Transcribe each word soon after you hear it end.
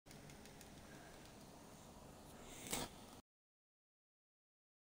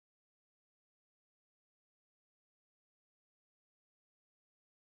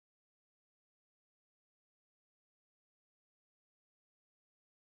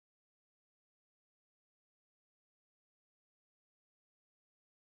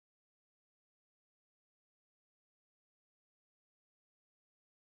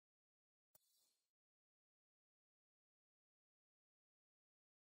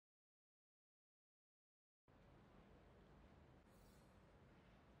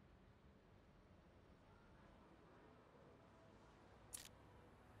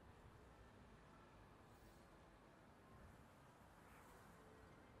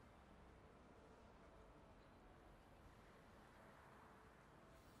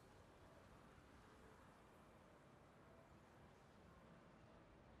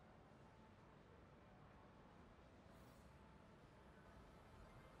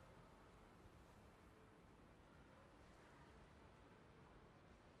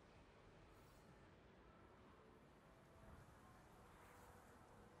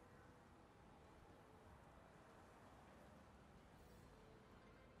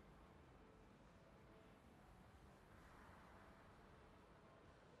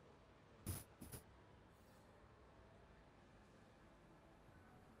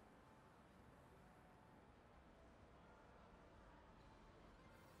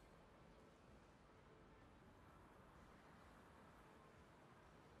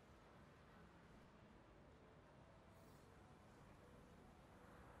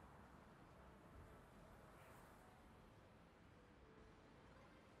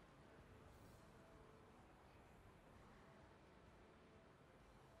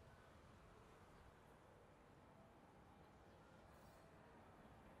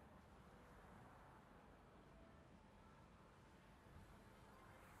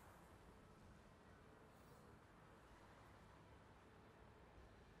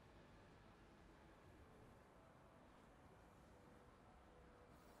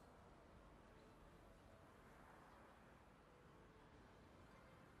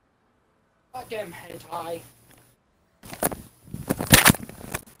Goddamn hentai.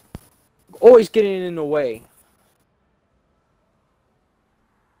 Always getting in the way.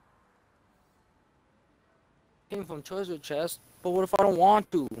 Came from treasure chest, but what if I don't want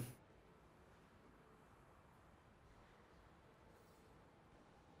to?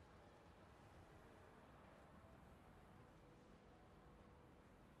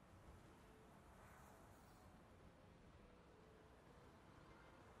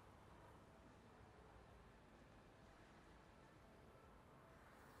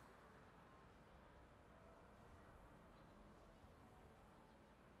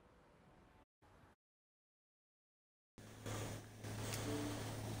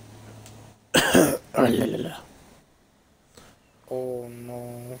 Oh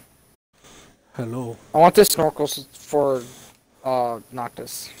no. Hello. I want this snorkel for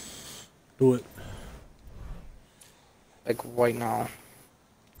Noctis. Do it. Like right now.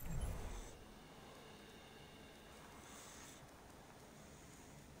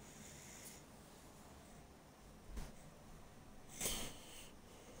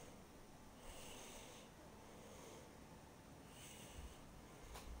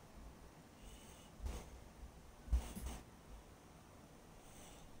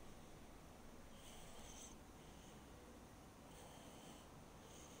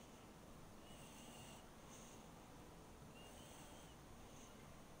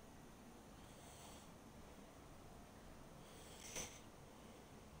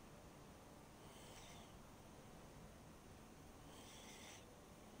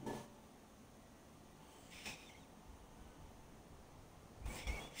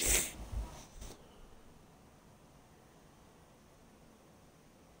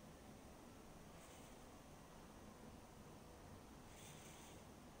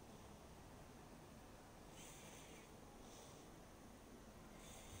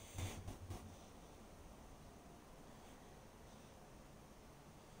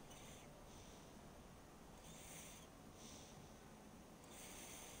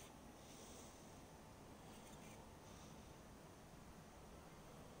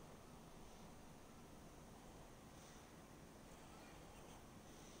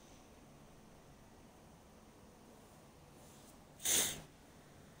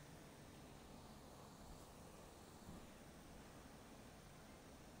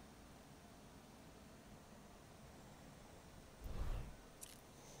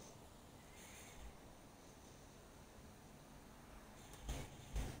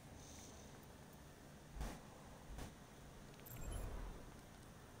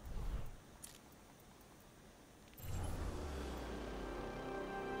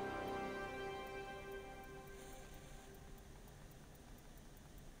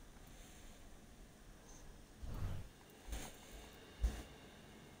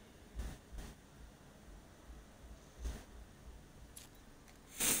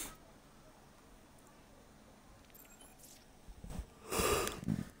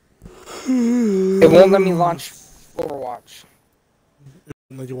 It won't let me launch Overwatch.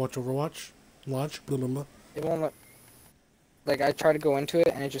 Let you watch Overwatch. Launch. Blah, blah, blah. It won't let. Like I try to go into it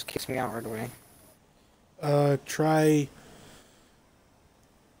and it just kicks me out right away. Try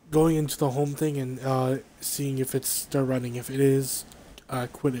going into the home thing and seeing if it's still running. If it is,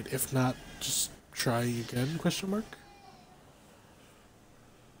 quit it. If not, just try again? Question mark.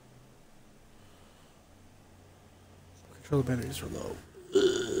 Control batteries are low.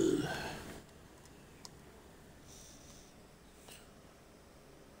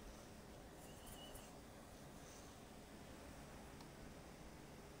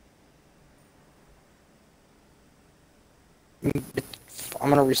 I'm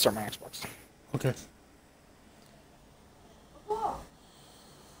gonna restart my Xbox. Okay.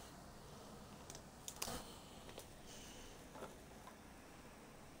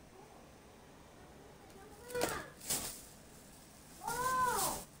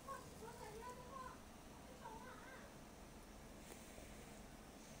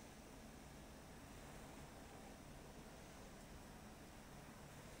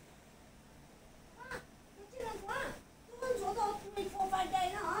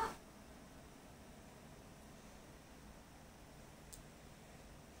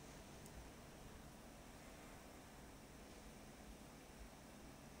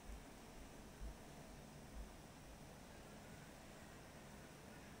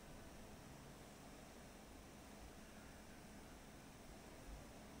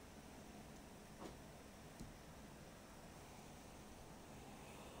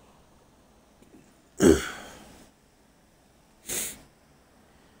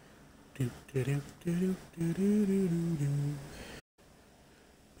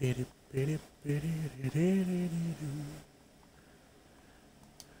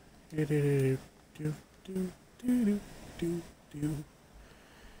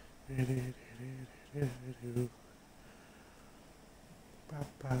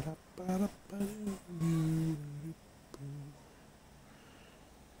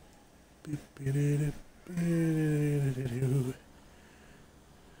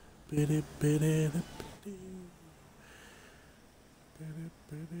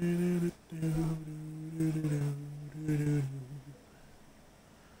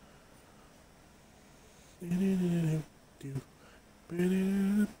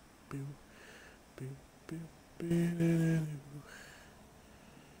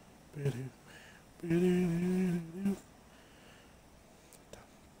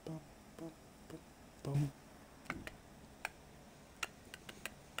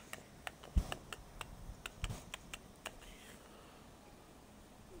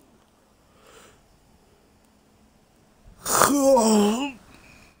 Whoa.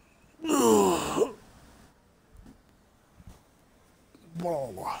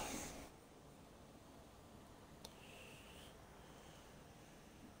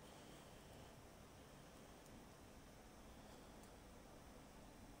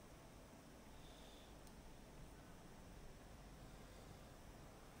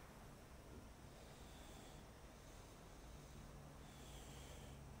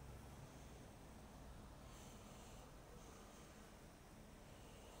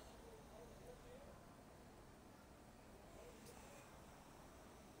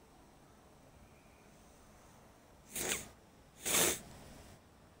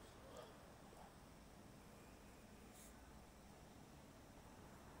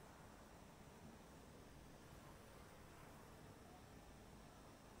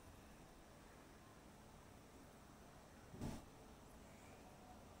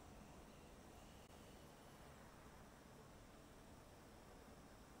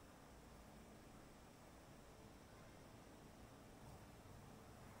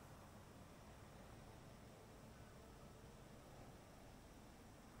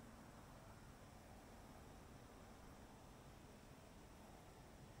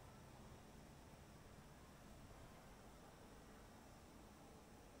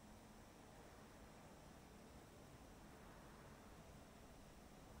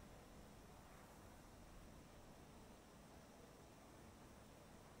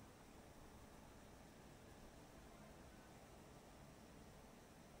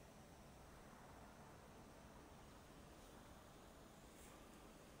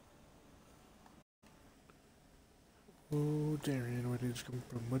 Oh, Darren, where did you come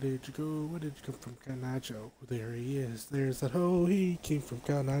from? Where did you go? Where did you come from, Canajo? There he is. There's that ho. He came from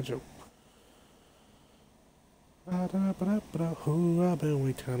Canajo. Oh, I've been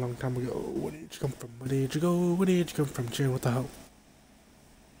waiting a long time ago. Where did you come from? Where did you go? Where did you come from, Jen? What the hell?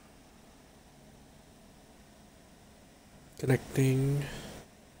 Connecting.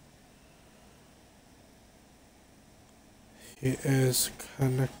 He is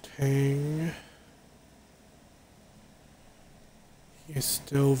connecting. He is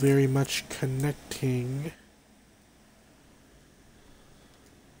still very much connecting.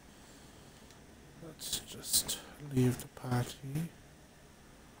 Let's just leave the party.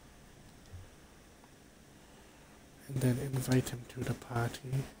 And then invite him to the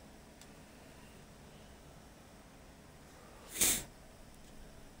party.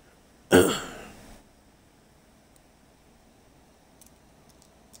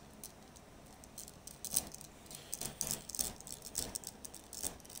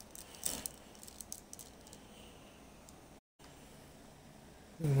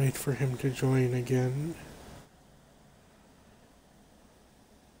 And wait for him to join again.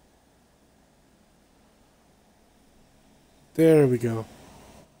 There we go.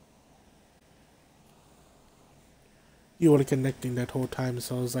 You were connecting that whole time,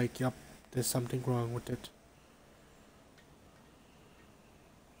 so I was like, yep, there's something wrong with it.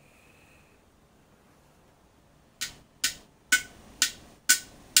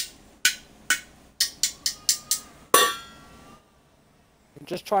 I'm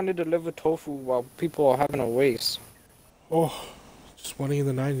just trying to deliver tofu while people are having a waste. Oh, just wanting in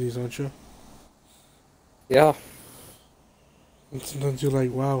the 90s, aren't you? Yeah. And sometimes you're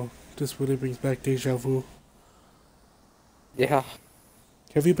like, wow, this really brings back deja vu. Yeah.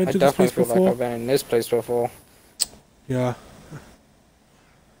 Have you been I to this place definitely feel like before? I've been in this place before. Yeah.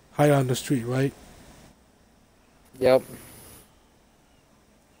 High on the street, right? Yep.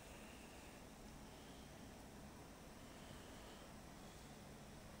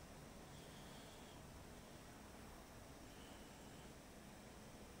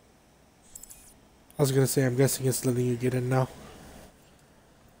 I was gonna say, I'm guessing it's letting you get in now.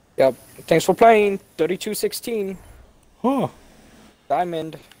 Yep. Thanks for playing. 3216. Huh.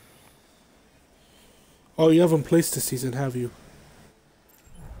 Diamond. Oh, you haven't placed this season, have you?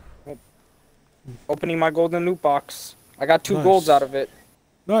 Opening my golden loot box. I got 2 Nice. golds out of it.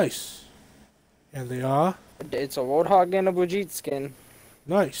 Nice. And they are? It's a Roadhog and a Brigitte skin.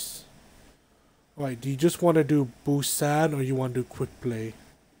 Nice. Alright, do you just want to do Busan or you want to do quick play?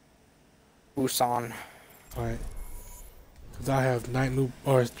 Busan. Alright. Because I have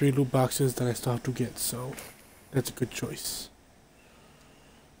 3 loot boxes that I still have to get, so that's a good choice.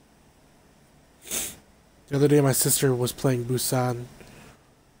 The other day my sister was playing Busan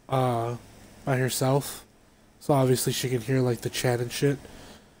by herself. So obviously she can hear like the chat and shit.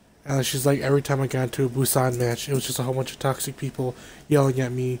 And she's like, every time I got into a Busan match, it was just a whole bunch of toxic people yelling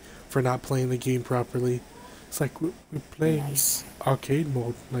at me for not playing the game properly. It's like, we're playing Nice. arcade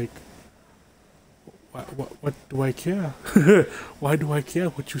mode. Like, what do I care? Why do I care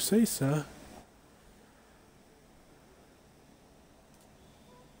what you say, sir?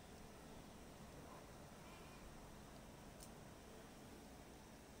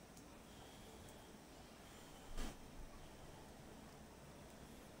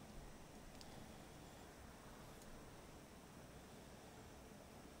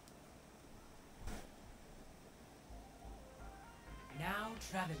 Now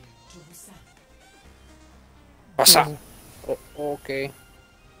traveling to Busan. What's up? Oh, okay.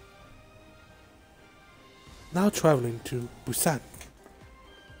 Now traveling to Busan.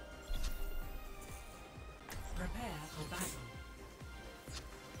 Prepare for battle.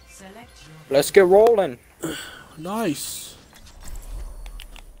 Select your Let's get rolling. Nice.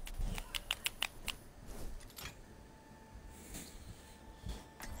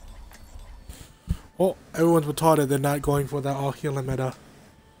 Oh, everyone's retarded. They're not going for that all healing meta.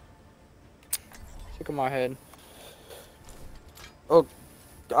 Shake my head. Oh,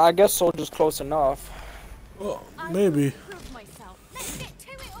 I guess Soldier's close enough. Oh, maybe. Prove myself. Let's get to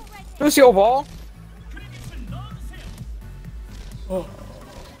it already. Who's your ball? Oh,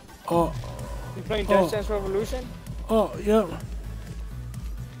 oh, You playing Oh. Dance Dance Revolution? oh, yeah.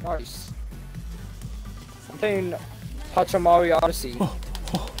 Nice. I'm playing Pachamari Odyssey. Oh,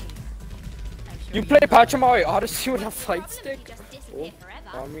 oh. You play Pachamari Odyssey with a fight Probably stick? just disappear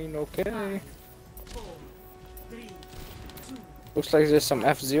forever. I mean, okay. 4, 3, 2, Looks like there's some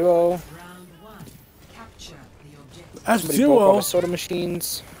F-Zero. round 1. Capture the objective. Somebody broke all F-Zero. the soda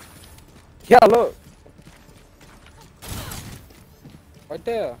machines. Yeah, look. Right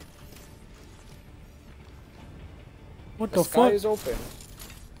there. What The the sky fuck? is open.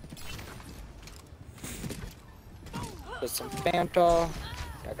 There's some Fanta.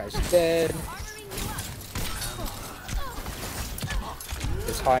 That guy's dead.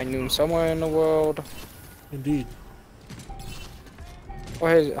 There's high noon somewhere in the world. Indeed. Oh,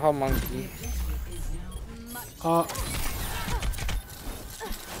 here's how monkey. Uh,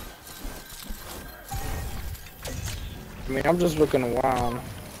 I mean, I'm just looking around.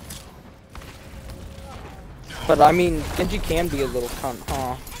 But I mean, Genji can be a little cunt,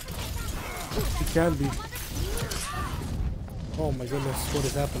 huh? it can be. Oh my goodness, what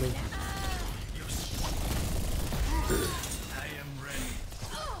is happening?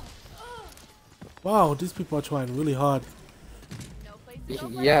 Wow, these people are trying really hard. No place to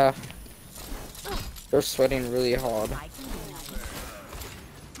go. Yeah. They're sweating really hard. I can do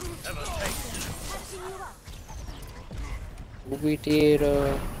that. Movie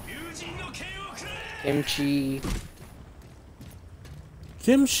theater. Kimchi.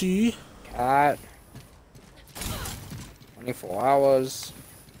 Kimchi. Cat. 24 hours.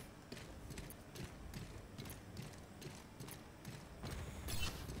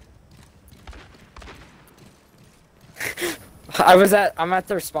 I'm at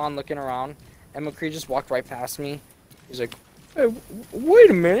their spawn looking around, and McCree just walked right past me. He's like, hey, wait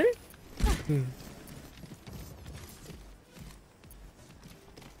a minute. Hmm.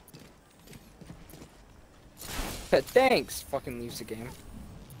 Thanks. Fucking leaves the game.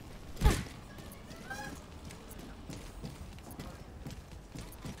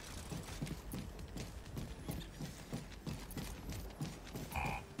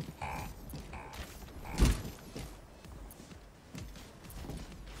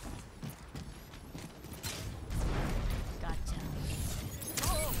 Gotcha.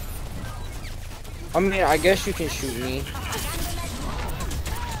 I mean, I guess you can shoot me.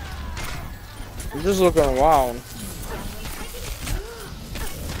 I'm just looking around.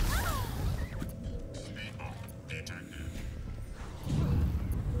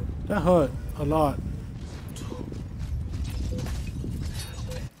 That hurt a lot.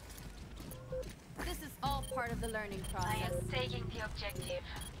 The the learning process. Taking the objective.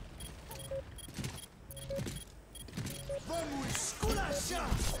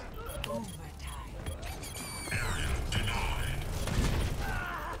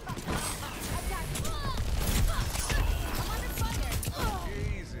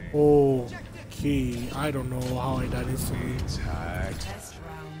 Okay, I don't know how I died instantly. Best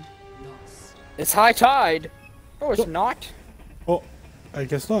round lost. It's high tide. No, it's not. Oh, I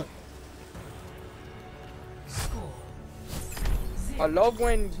guess not. Score. I love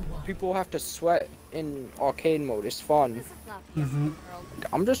when people have to sweat in arcade mode. It's fun. This is not the world.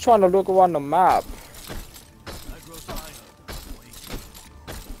 I'm just trying to look around the map.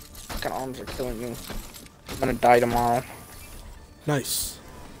 Fucking arms are killing me. I'm gonna die tomorrow. Nice.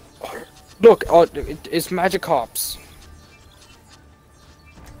 Look, oh, it's Magic Hops.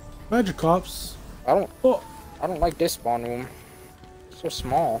 Magic Cops. I Oh, don't like this spawn room. It's so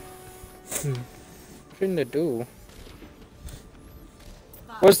small. What shouldn't it do?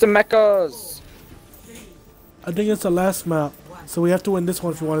 Where's the mechas? I think it's the last map, so we have to win this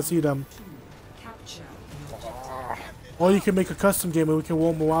one if you want to see them. Capture. Or you can make a custom game and we can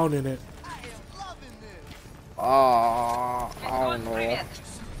roam around in it. I don't know.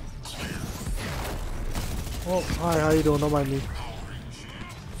 Oh, hi, how you doing? Don't mind me.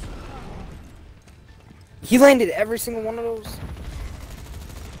 He landed every single one of those.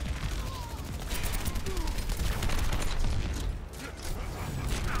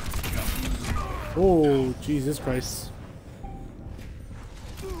 Oh, Jesus Christ.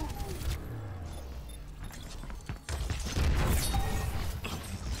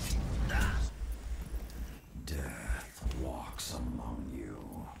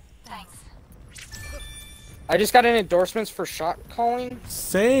 Thanks. I just got an endorsements for shot calling.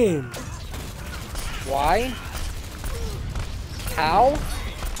 Same. Why? How?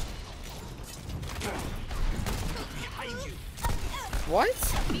 What?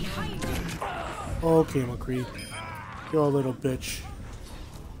 Okay, McCree. You're a little bitch.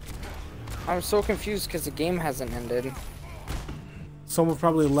 I'm so confused because the game hasn't ended. Someone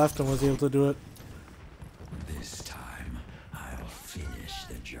probably left and was able to do it. This time, I'll finish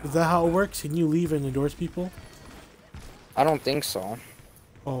the job. Is that how it works? Can you leave and endorse people? I don't think so.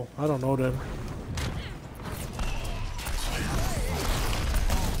 Oh, I don't know then.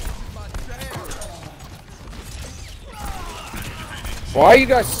 Why are you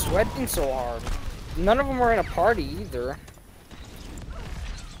guys sweating so hard? None of them are in a party either.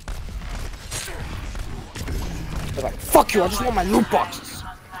 They're like, fuck you, I just want my loot boxes.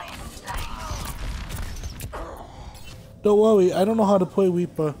 Don't worry, I don't know how to play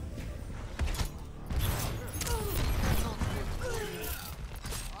Weepa.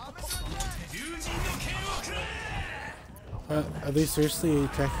 Are they seriously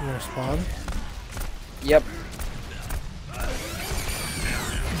attacking our spawn? Yep.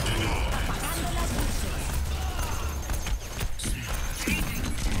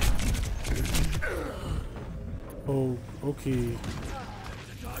 Oh, okay.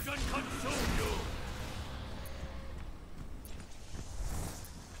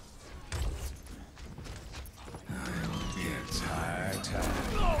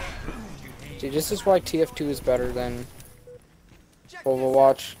 See, this is why TF2 is better than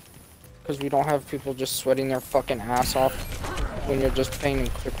Overwatch. Because we don't have people just sweating their fucking ass off when you're just playing in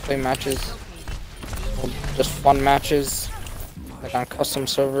quick play matches. Or just fun matches. Like on custom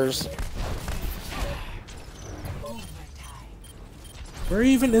servers. Where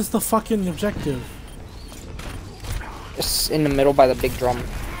even is the fucking objective? Just in the middle by the big drum.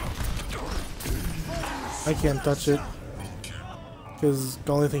 I can't touch it. Because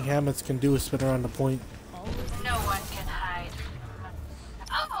the only thing Hamets can do is spin around the point. No one can hide.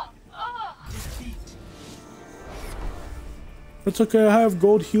 It's okay, I have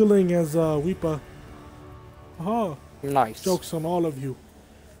gold healing as Weepa. Aha, Nice. jokes on all of you.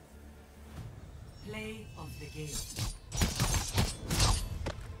 Play of the game.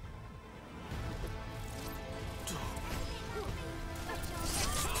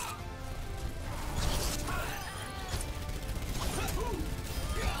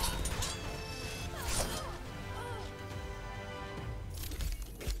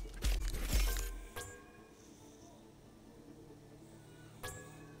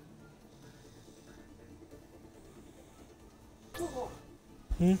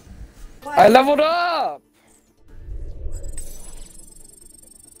 I leveled up!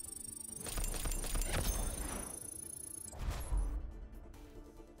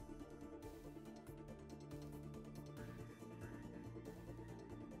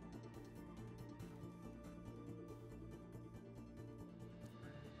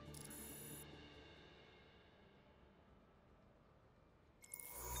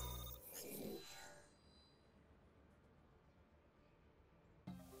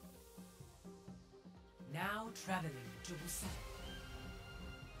 traveling to Busan.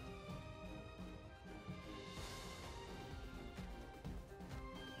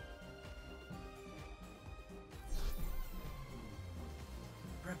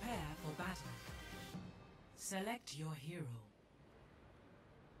 Prepare for battle. Select your hero.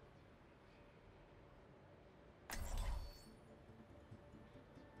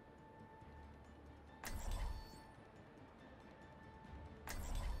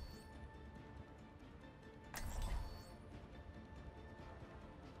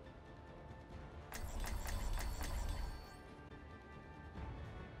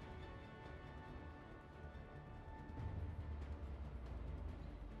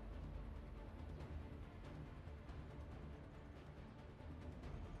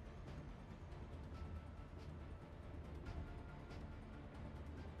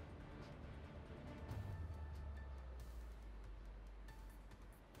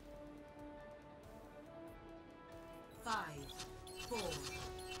 Five, 4,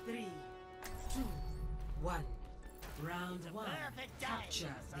 3, 2, 1. Round 1.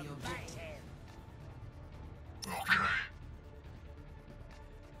 Capture the objective.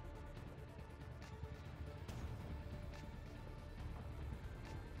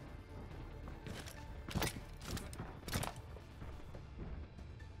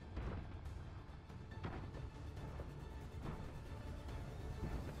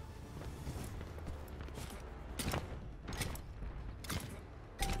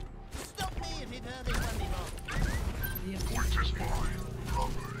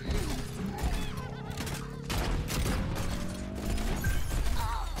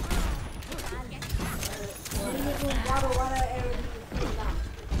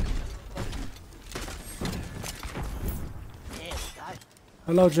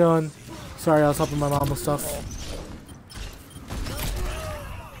 Hello, John. Sorry, I was helping my mom with stuff.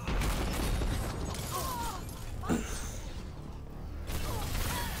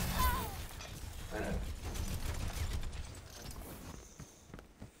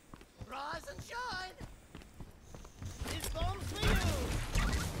 Rise and shine. This bomb's for you.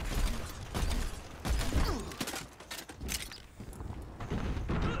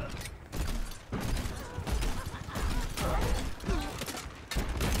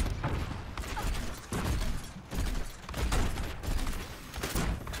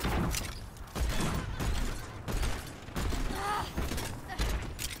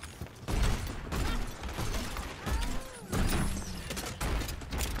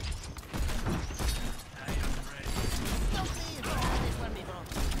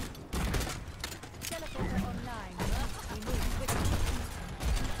 Teleporter online. We move quickly.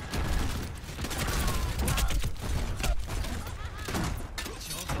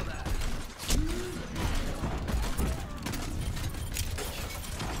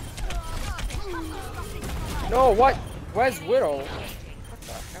 No, what? Where's Widow? What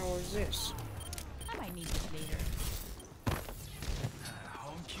the hell is this? I might need it later.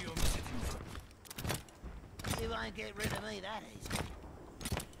 You won't get rid of me that easy.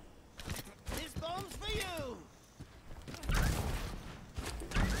 This bomb's for you.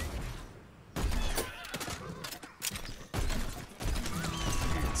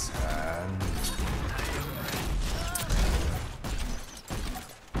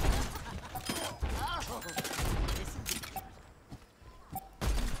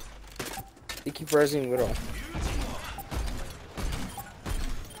 They keep resing Widow.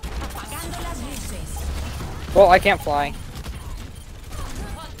 Apagando las luces. Well, I can't fly.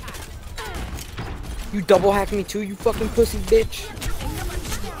 You double hack me too, you fucking pussy bitch.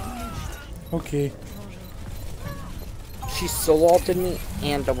 Okay. She solo ulted me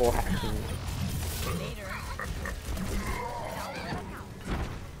and double hacked me.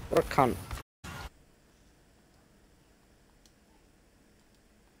 What a cunt.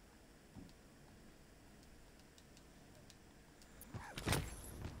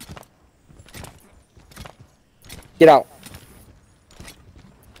 Get out.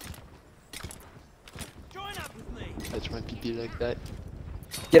 Join up with me. Touch my PP like that.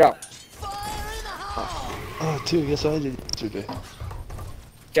 Get out. Fire in the hole. Oh, dude, guess what I did yesterday?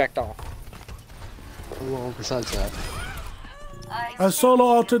 Jacked off. Well, besides that. I solo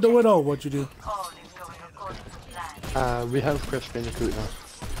altered the Widow. What'd you do? We have Crash Bandicoot now.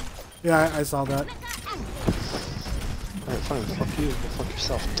 Yeah, I saw that. Alright, fine, fuck you. Go fuck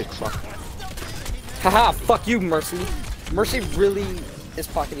yourself, dick fuck. Haha, fuck you, Mercy. Mercy really is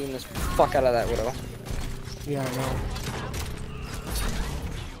pocketing this fuck out of that Widow. Yeah, I know.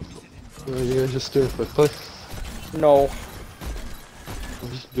 What are you guys just doing quickly? No. I'm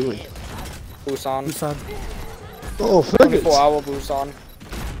just doing. Busan. Busan. Oh, fuck it! 24-hour Busan.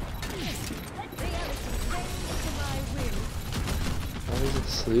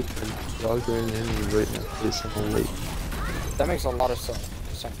 asleep and y'all going in and right now place I'm late. That makes a lot of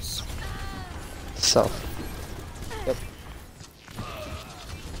sense. South. Yep.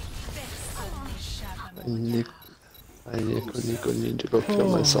 I need to go kill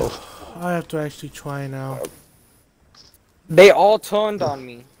myself. I have to actually try now. They all turned on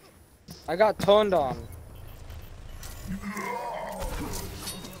me. I got turned on.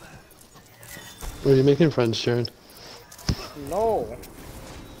 Are you making friends, Sharon? No.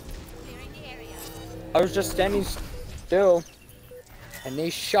 I was just standing still, and they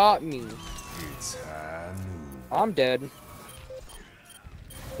shot me. I'm dead.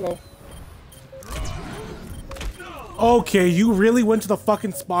 Hello. Okay, you really went to the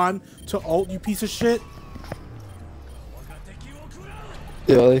fucking spawn to ult, you piece of shit?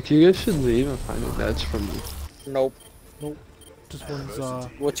 Yeah, like you guys should leave and find a match from me. Nope. Nope. This one's,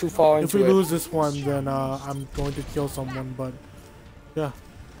 We're too far if into we it. lose this one, then, I'm going to kill someone, but, yeah.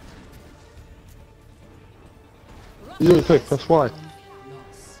 You do it quick, press Y.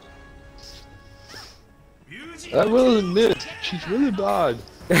 I will admit, she's really bad.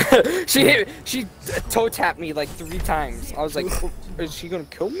 She toe tapped me like 3 times. I was like, oh, is she gonna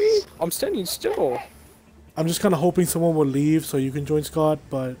kill me? I'm standing still. I'm just kind of hoping someone will leave so you can join Scott,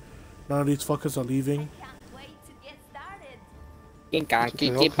 but none of these fuckers are leaving.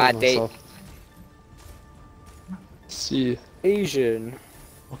 See. Asian.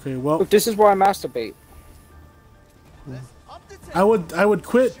 Okay, well, Look, this is where I masturbate. I would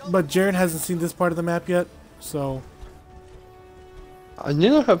quit, but Jaren hasn't seen this part of the map yet, so.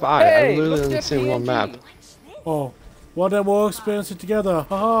 Neither have I. Hey, I'm literally look on the at same one PNG. map. Oh, well then we'll experience it together.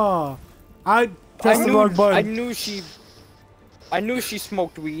 Haha. I pressed the wrong button. I knew she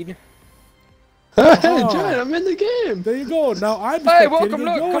smoked weed. Hey, Jared, I'm in the game! There you go. Now I'm Hey, spectating welcome, and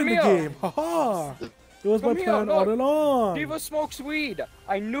look, you're come in the here. game. Haha. It was Come my here, plan all look. along. Diva smokes weed.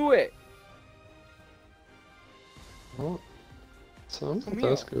 I knew it. Oh. So I'm Come gonna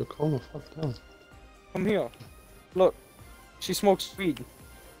here. ask her to calm the fuck down. Come here. Look. She smokes weed.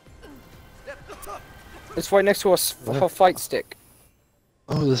 It's right next to her fight stick.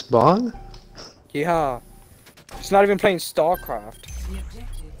 Oh, this bond? Yeah. She's not even playing StarCraft. The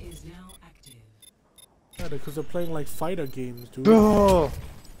objective is now active. Yeah, because they're playing like fighter games, dude. Bro!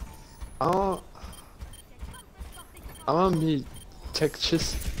 I wanna be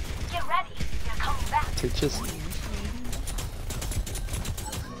Texas. Get ready. You're coming back. Texas.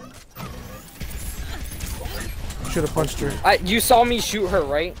 Should have punched her. You saw me shoot her,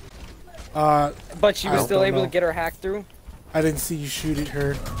 right? But she was I still don't able know. to get her hack through. I didn't see you shoot at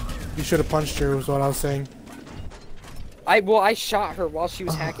her. You should have punched her, was what I was saying. I shot her while she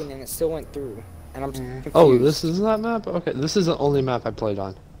was hacking and it still went through. And I'm confused. Oh, this is that map? Okay, this is the only map I played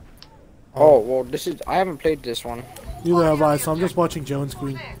on. Oh, well, I haven't played this one. Neither have I, so I'm just watching Jones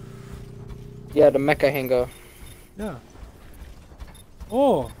screen. Yeah, the mecha hanger. Yeah.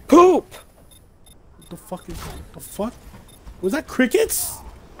 Oh, Poop! the fuck is the fuck? Was that crickets?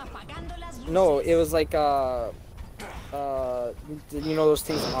 Apagando las luces. No, it was like, you know those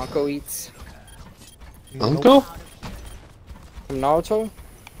things Anko eats? Uncle? From Naruto?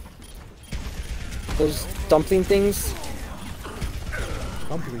 Those dumpling things?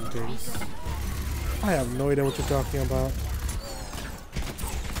 Dumpling things. I have no idea what you're talking about.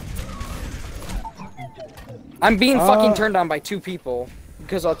 I'm being fucking turned on by 2 people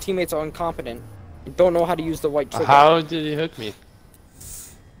because our teammates are incompetent and don't know how to use the white trigger. How did he hook me?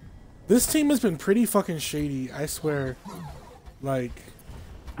 This team has been pretty fucking shady, I swear. Like,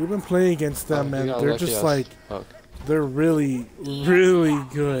 we've been playing against them and they're just like, they're really, really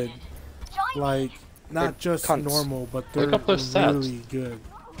good. Like, not just cunts. normal, but they're Look up their stats. really good.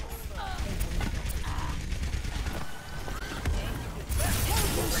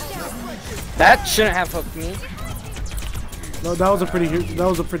 That shouldn't have hooked me. No, that was a pretty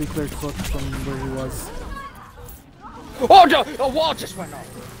clear clip from where he was. Oh, no! A wall just went off.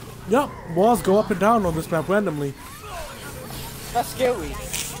 Yep, walls go up and down on this map randomly. That's scary.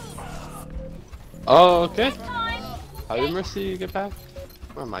 Oh, okay. How did Mercy get back?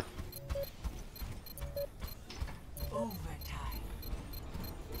 Where am I? Overtime.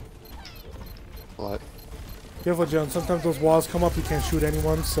 What? Careful, John. Sometimes those walls come up, you can't shoot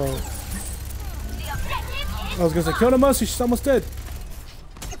anyone, so... I was gonna say, kill the Mercy, she's almost dead.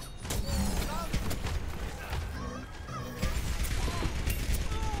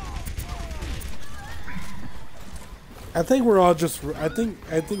 I think we're all just... I think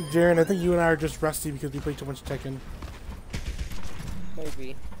Jaren, I think you and I are just rusty because we play too much Tekken.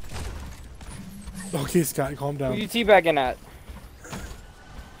 Maybe. Okay, Scott, calm Who down. you teabagging at?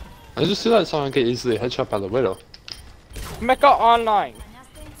 I just see that someone get easily headshot by the widow. Mecha Online.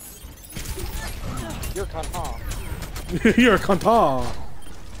 You're cunt, huh? You're a kanta.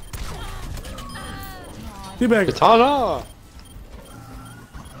 Teabag. Katana!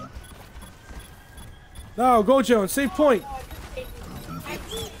 Now, go, Joan. Save point.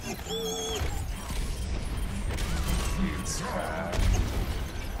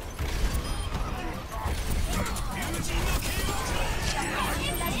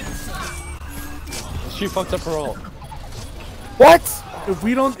 She fucked up her ult. What?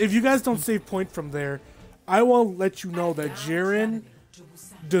 If you guys don't save point from there, I will let you know that Jaren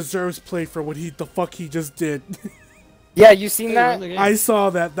deserves play for what the fuck he just did. Yeah, you seen that? I saw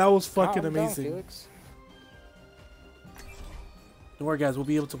that. That was fucking Calm down, amazing. Felix. Don't worry, guys. We'll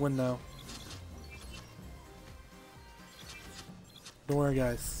be able to win now. Don't worry,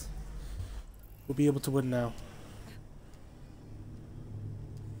 guys. We'll be able to win now.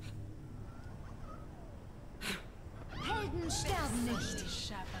 Helden sterben nicht.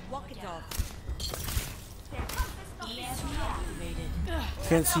 Walk it off.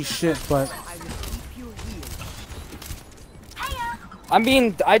 Can't see shit, but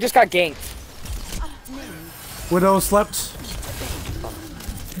I just got ganked. Widow slept.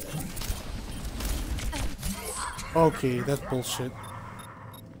 Okay, that's bullshit.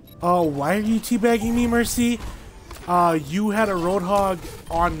 Oh, why are you teabagging me, Mercy? You had a Roadhog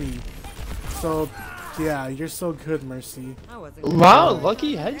on me. So, yeah, you're so good, Mercy. Wow,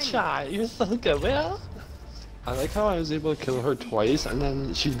 lucky headshot. You're so good, Widow. I like how I was able to kill her twice and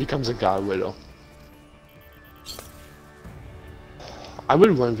then she becomes a god Widow. I would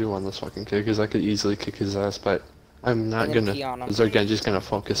 1v1 this fucking kid because I could easily kick his ass, but I'm not I'm gonna. pee on him. Because Genji's gonna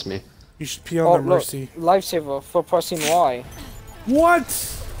focus me. You should pee on Oh, the look. Mercy. Lifesaver for pressing Y.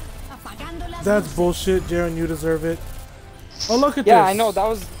 What? That's bullshit, Jaren. You deserve it. Oh, look at Yeah, this. I know. That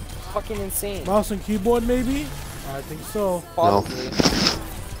was fucking insane. Mouse and keyboard, maybe? I think so. Probably.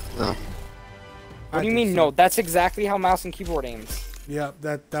 No. What do you mean, no? That's exactly how mouse and keyboard aims. Yeah,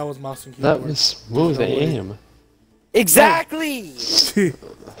 that was mouse and keyboard. That was smooth No way. aim. Exactly!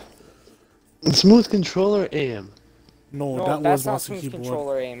 Smooth controller aim. No, No, that that's was not mouse and smooth keyboard.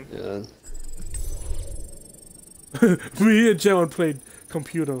 controller aim. Yeah. Me and Jaren played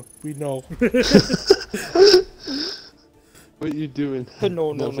computer. We know. What you doing?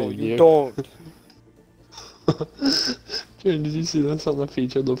 No, Nothing, you don't. Jaren, did you see this on the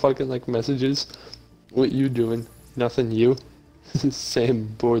feature? The fucking like messages. What you doing? Nothing. You. Same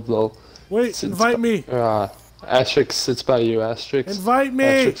board lol. Wait, Sits invite me. Asterisk sits by you. Asterisk. Invite me.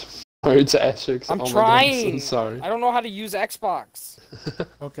 Asterisk. Words asterisk. I'm oh my trying. God, I'm so sorry. I don't know how to use Xbox.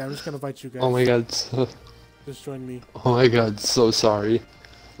 Okay, I'm just gonna invite you guys. Oh my God. So, Just join me. oh my God. So sorry.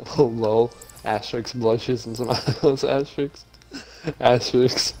 Oh lol. Asterisk blushes and some of those asterisks.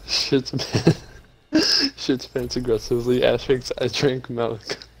 Asterisk shits pants. Shits pants aggressively. Asterisk I drank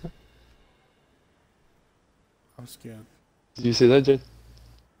milk. I'm scared. Did you see that, Jen?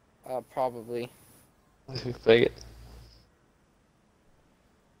 Probably. Fake it.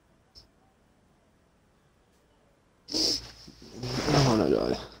 I wanna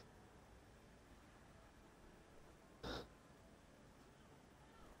die.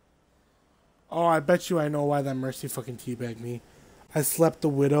 Oh, I bet you I know why that Mercy fucking teabagged me. I slept the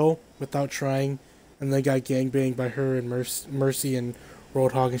Widow without trying, and then got gangbanged by her and Mercy and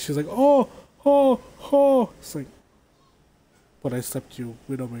Roadhog, and she's like, oh, oh, oh. It's like, but I slept you,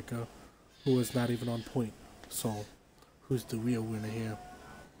 Widowmaker, who was not even on point. So, who's the real winner here?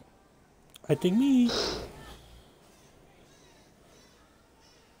 I think me.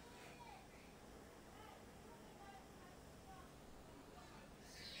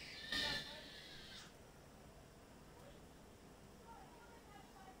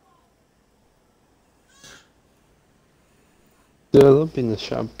 Dude, I love being in the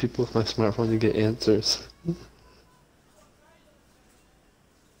shop. People with my smartphone to get answers.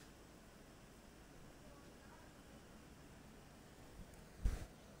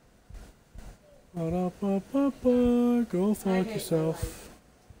 Ba-da-ba-ba-ba, go fuck yourself.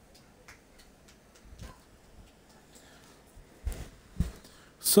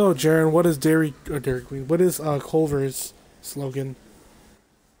 So, Jaren, what is Dairy Queen? What is Culver's slogan?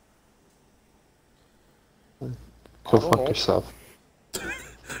 Go don't fuck know. yourself.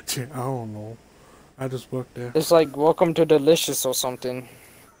 I don't know. I just worked there. It's like welcome to Delicious or something.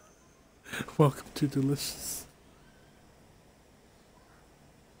 Welcome to Delicious.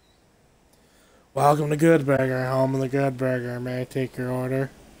 Welcome to Good Burger, home of the Good Burger. May I take your order?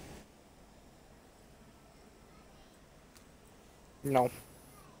 No.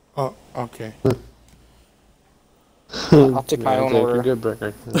 Oh, okay. I'll take my own Take a order. good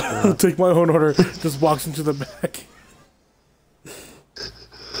burger. I'll take my own order. Just walks into the back.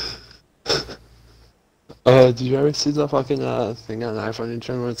 Do you ever see the fucking thing on iPhone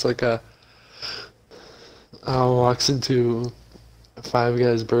and where it's like walks into Five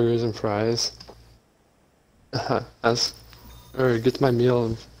Guys Burgers and Fries, or gets my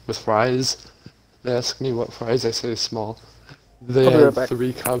meal with fries. They ask me what fries, I say small. They I'll be right had back.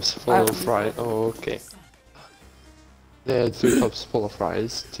 3 cups full of fries. Oh, okay. They had 3 cups full of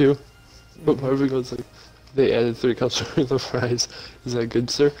fries too. But Marvin goes like, they added 3 cups worth of fries. Is that good,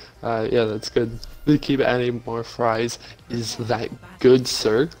 sir? Yeah, that's good. They keep adding more fries. Is that good,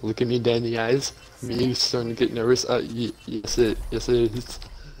 sir? Look at me dead in the eyes. Me starting to get nervous. Yes it is.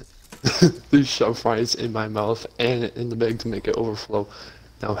 They shove fries in my mouth and in the bag to make it overflow.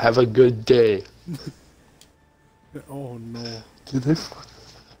 Now have a good day. Oh no. Dude, they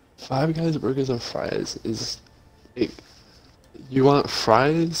Five Guys Burgers and Fries is... you want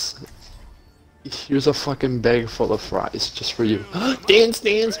fries? Here's a fucking bag full of fries just for you. Dance,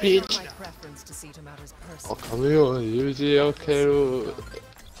 bitch! My preference to see to matters Oh, personal. come here, usually okay.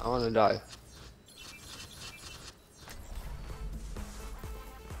 I wanna die.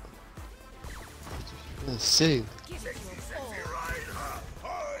 Let's sing.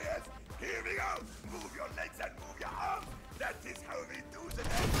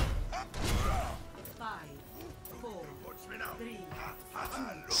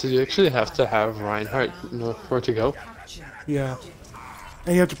 So you actually have to have Reinhardt know where to go? Yeah.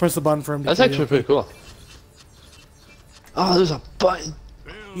 And you have to press the button for him to That's kill actually you. pretty cool. Oh, there's a button!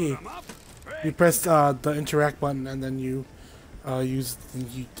 Yeah. You press the interact button and then you use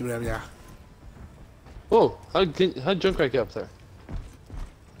you do whatever. Yeah. Whoa, how'd Junkrat get up there?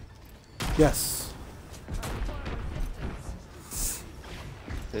 Yes.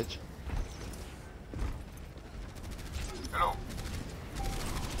 Bitch.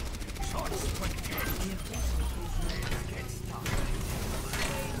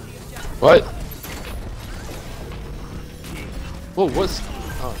 What? Whoa, what's...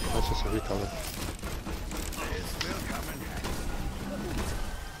 Oh, that's just a recover.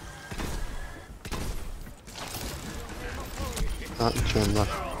 Not Jumla.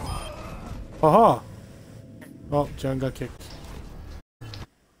 Haha. Oh, John got kicked.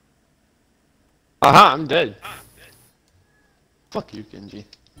 Aha, I'm dead. Fuck you, Genji.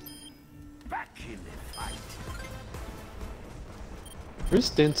 Where's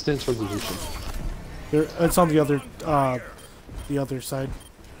Dance Dance Revolution? There, it's on the other side.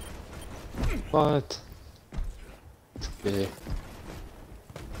 What? Okay.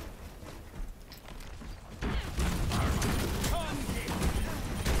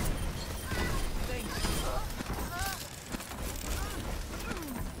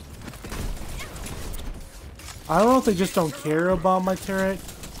 I don't know if they just don't care about my turret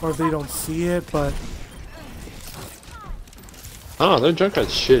or if they don't see it, but Oh, their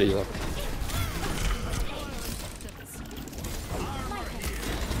Junkrat's shitty, look.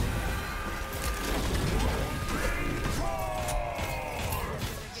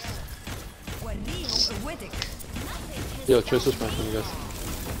 Yo, Triss is fine for you guys.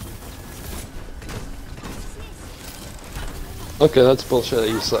 Okay, that's bullshit that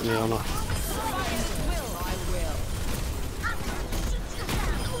you slept me on.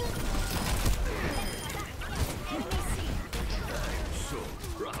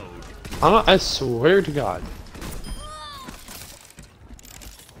 I swear to God.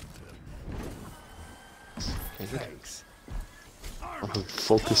 Thanks.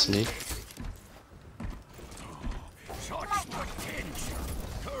 Focus me.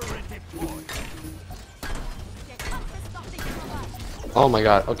 Oh my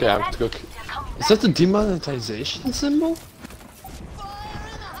God. Okay, I have to go. Is that the demonetization symbol?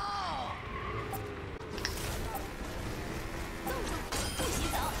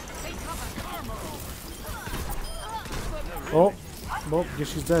 oh, well,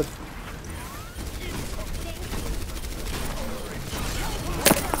 guess she's dead.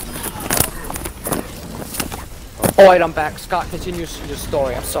 Alright, I'm back. Scott, continue your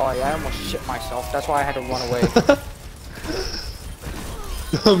story. I'm sorry, I almost shit myself. That's why I had to run away.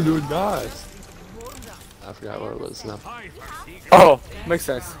 I'm doing nice. I forgot what it was now. Oh, makes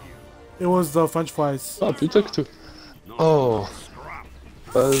sense. It was the French fries. Oh, you took two. Oh.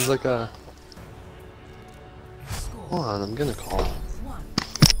 But it was like a... Hold on, I'm gonna call.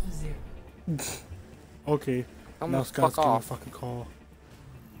 Okay, I'm now gonna Scott's fuck gonna off. fucking call.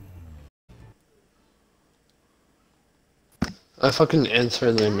 I fucking answer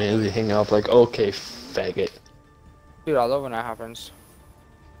and then immediately hang up like, okay, faggot. Dude, I love when that happens.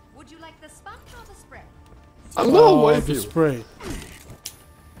 Would you like the sponge or the spray? I'm gonna Oh, wipe the you. spray.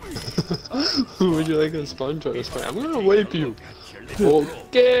 Would you like a sponge or a spray? I'm gonna wipe you.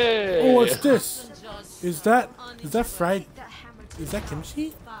 Okay. Oh, what's this? Is that fried? Is that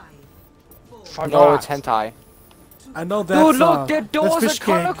kimchi? No, it's hentai. I know that's Dude, look, their that's doors are fish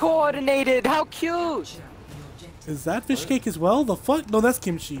color cake. coordinated. How cute! Is that fish cake as well? The fuck? No, that's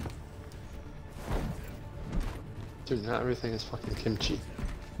kimchi. Dude, not everything is fucking kimchi.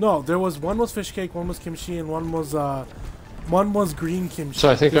 No, there was one was fish cake, one was kimchi, and one was green kimchi. So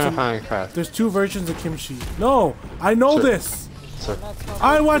I think There's I'm a- finding craft. There's two versions of kimchi. No, I know Sure. this. So,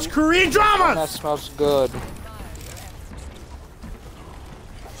 I watch Korean That dramas. smells good.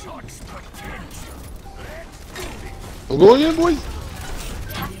 I'm going in, boys.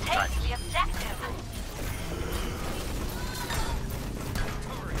 Take the objective.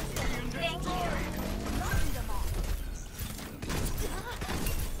 Thank you.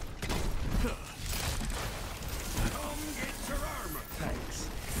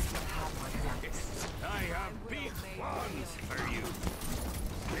 I have big plans for you.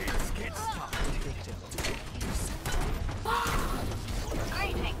 Let's get started. Greetings.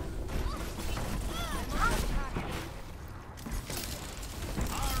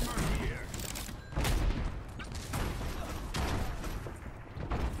 Armor here.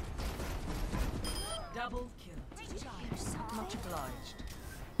 Double kill. Much obliged.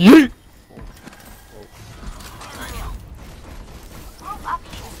 Yeet! Group up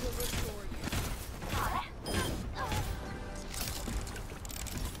here. Got it.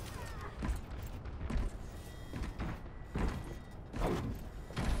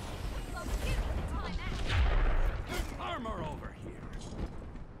 Armor over here.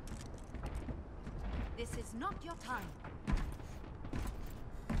 This is not your time.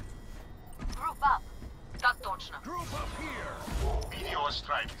 Group up. Так точно. Group up here. Meteor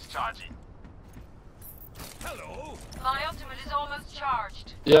strike is charging. Hello. My ultimate is almost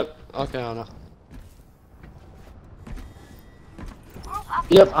charged. Yep. Okay, Anna. Group up.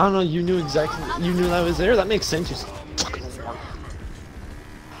 Yep, Anna, you knew exactly. You knew I was there. That makes sense. You fucking moron.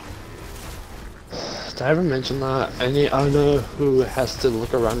 Did I ever mention that any Anna who has to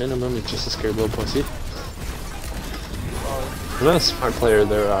look around in a moment just a scared little pussy? I'm not a smart player.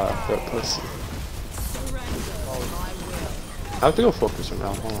 They're a pussy. I have to go focus her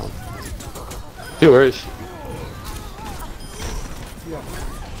now. Hold on. Dude, where is she?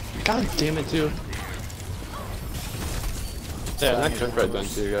 God damn it, dude. Yeah, that Junkrat done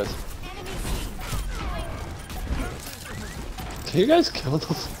to you guys. Can you guys kill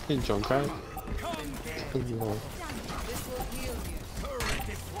the fucking Junkrat? Good lord.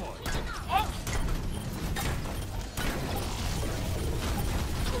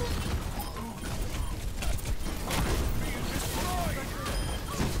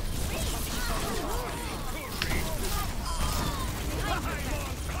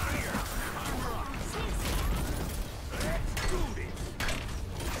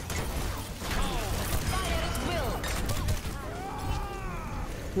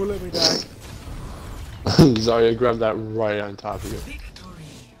 Will let me die. Zarya grabbed that right on top of you.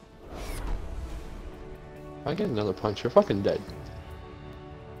 If I get another punch, you're fucking dead.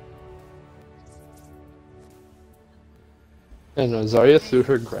 And Zarya threw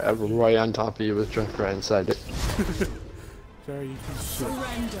her grab right on top of you with Junkrat inside it. Sorry, you can shit.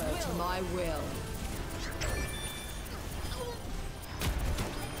 Surrender to my will.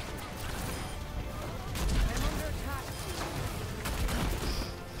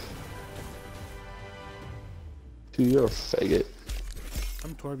 Dude, you're a faggot.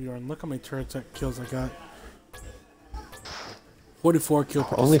 I'm Torbjorn. Look how many turrets that kills I got. 44 kill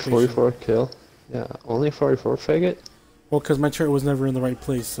Only participation. 44 kill? Yeah, only 44 faggot? Well, because my turret was never in the right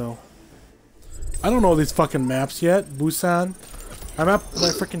place, so. I don't know these fucking maps yet. Busan. My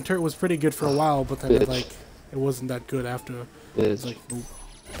freaking turret was pretty good for a while, but then Bitch. like it wasn't that good after. Bitch. Like, nope.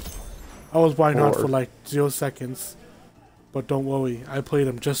 I was why not for Or- like 0 seconds. But don't worry, I played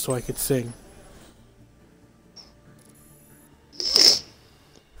them just so I could sing.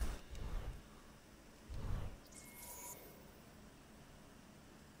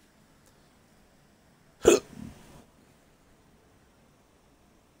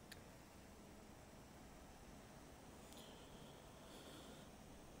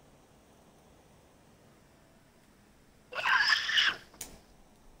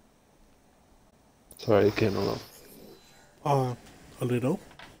 Sorry, it came alone. A little.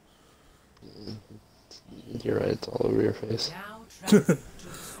 You're right, it's all over your face.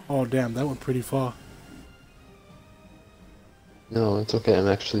 Oh damn, that went pretty far. No, it's okay, I'm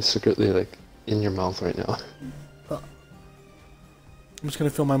actually secretly, like, in your mouth right now. I'm just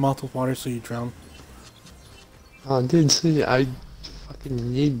gonna fill my mouth with water so you drown. Oh, dude, see, I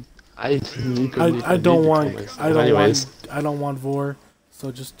fucking need... I I don't want I don't want vor.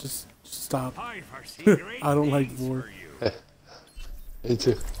 So just stop. I foresee great I don't like things war. for you. Me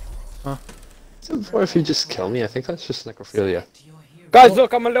too. Huh? So before if you just kill me, I think that's just necrophilia. Guys,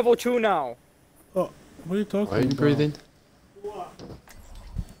 look, I'm a level 2 now. Oh, what are you talking Why are you about? breathing?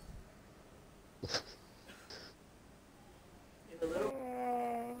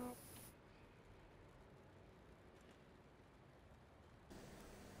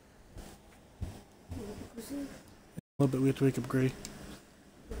 A little bit. We have to wake up Gray.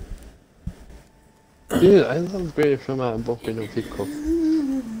 Dude, I love Gray from Boku no Pico.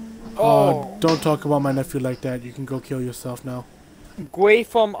 Oh, Don't talk about my nephew like that. You can go kill yourself now. Gwei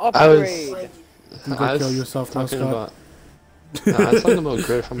from I was- Upgrade. You can go kill yourself now, talking Scott. about. No, I was talking about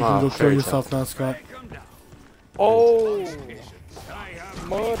Gray from You can go kill Fairy Tail. yourself now, Scott. Come down. Oh, I have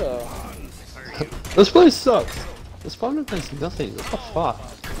murder. This place sucks. This spawner has nothing. What the fuck?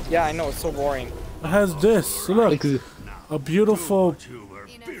 Yeah, I know, it's so boring. It has this. Look, Like, a beautiful two were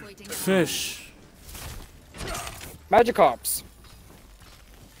Enough waiting. fish. Magikarps.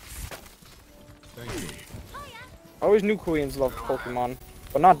 I always knew Koreans loved Pokemon,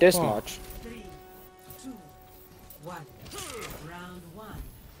 but not this Oh. much. 3, 2, 1. Round 1.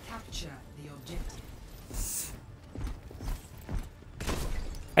 Capture the objective.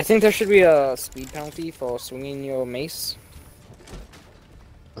 I think there should be a speed penalty for swinging your mace.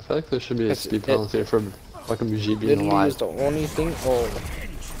 I feel like there should be a It's- speed it- penalty for fucking Muji being Literally alive. is the only thing. Oh,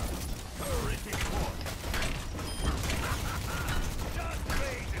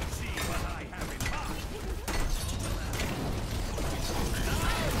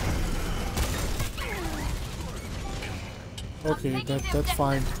 Okay, that's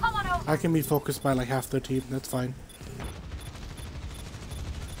fine. I can be focused by like half their team. That's fine.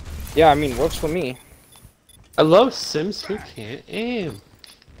 yeah, I mean, works for me. I love Sims who can't aim.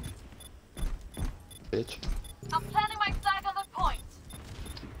 Bitch. I'm planning my flag on the point.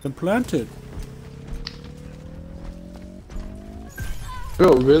 Implanted.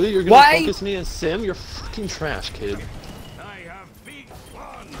 Bro, really? You're gonna Why? focus me as Sim? You're fucking trash, kid. I have big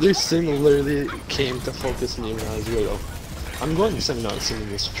plans. Your Sim literally came to focus me when I was little. I'm going to Sim, not Sim in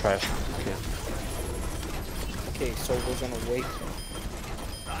this trash. Okay. Okay, so we're gonna wait.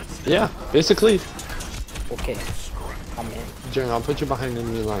 Yeah, basically. Okay, I'm in. Jaren, I'll put you behind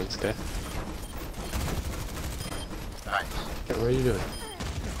enemy lines, okay? Okay, what are you doing?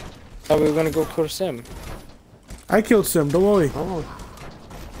 Thought we were gonna go kill Sim. I killed Sim. Don't worry. Oh.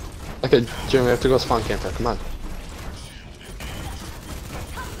 Okay, Jaren, we have to go spawn camper. Come on.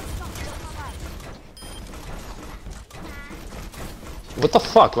 What the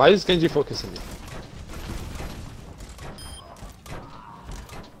fuck? Why is Genji focusing me?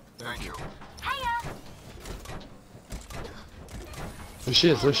 Thank you. There she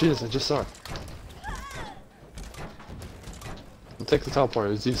is, there she is, I just saw her. I'll take the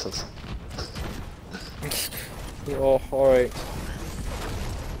teleporter, it's useless. Oh, alright.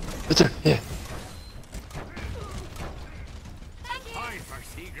 It's her, yeah. I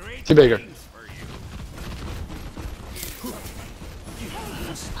foresee great Too bigger. things for you.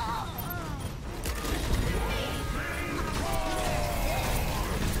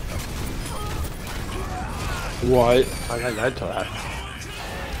 What? I got died to that.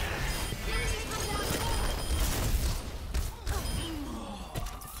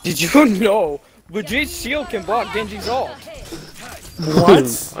 Did you know Vegeta's shield can block Genji's ult?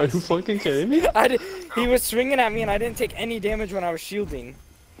 What? Are you fucking kidding me? He was swinging at me and I didn't take any damage when I was shielding.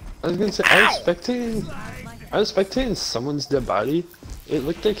 I was gonna say, I was spectating someone's dead body. It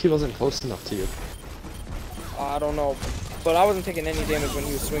looked like he wasn't close enough to you. I don't know, but I wasn't taking any damage when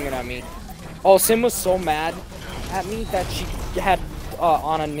he was swinging at me. Oh, Sim was so mad at me that she had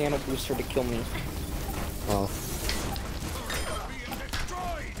on a nano booster to kill me. Oh.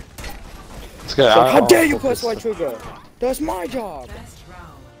 It's good. So how dare you press Y trigger? That's my job. Best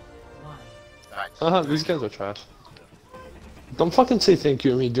round 1. These guys are trash. Don't fucking say thank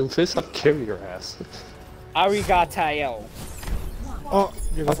you to me, Doomfist. I'll carry your ass. Arigato. Oh,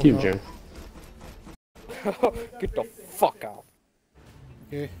 get the Fuck you, out. Jim. Get the fuck out.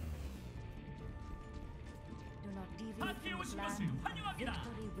 Okay. Do not deviate from the plan. Victory will be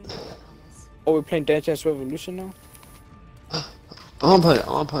ours. Oh, we're playing Dance Dance Revolution now? I wanna play it,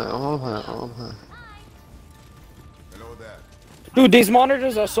 I wanna play it, I wanna play it, I wanna play it. Hello there. Dude, these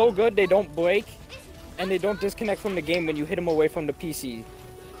monitors are so good, they don't break. And they don't disconnect from the game when you hit them away from the PC.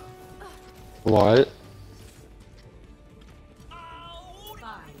 What? 5,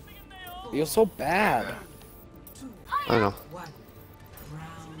 You're so bad. 2, I know. 1.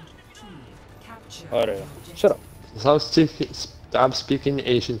 Round 2. Capture Alright, the objective. shut up. Stop speaking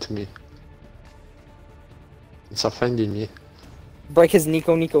Asian to me. It's offending me. Break his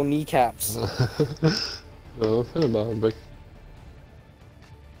Nico kneecaps. No, I'm feeling about break.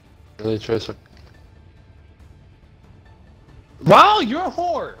 Really, Tracer. Wow, you're a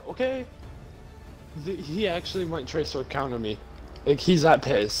whore, okay? He actually might Tracer counter me. Like, he's that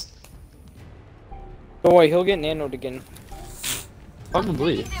pissed. Don't worry, he'll get nanoed again.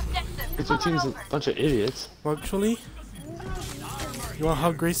 Probably. Because your team's a bunch of idiots. Actually, you want to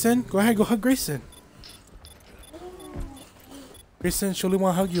hug Grayson? Go ahead, go hug Grayson. Grayson, surely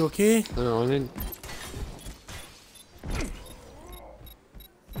want to hug you, okay? No, I mean...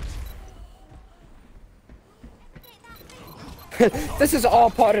 This is all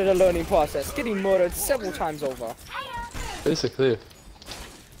part of the learning process. Getting murdered several times over. Basically.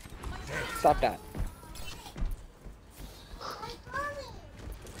 Stop that.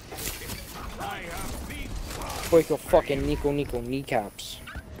 Break your fucking Nico kneecaps.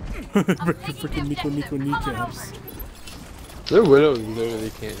 Break your freaking Nico kneecaps. Their Widow literally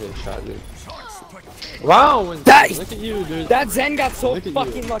can't hit a shot, dude. Wow, look at you, dude. That Zen got so Look at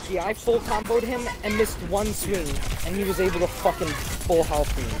fucking you. lucky. I full comboed him and missed one swing, and he was able to fucking full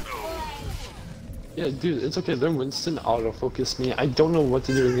health me. Yeah, dude, it's okay. Their Winston autofocused me. I don't know what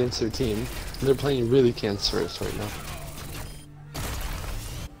to do against their team. They're playing really cancerous right now.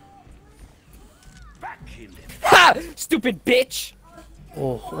 Ha! Stupid bitch!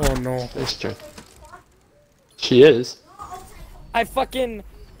 Oh no. That's true. She is. I fucking...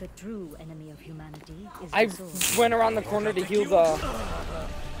 The true enemy of humanity is I the soul. went around the corner to heal the...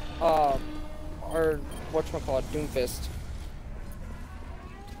 or whatchamacallit, Doomfist.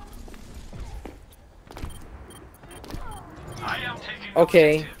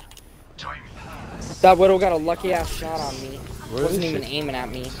 Okay. That Widow got a lucky ass shot on me. Where Wasn't is even she? aiming at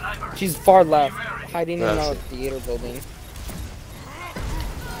me. She's far left, hiding in That's a it. theater building.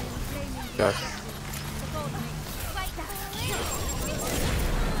 Okay.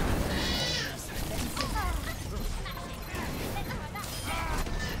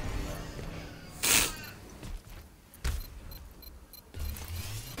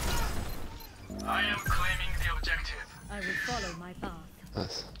 I am claiming the objective. I will follow my path.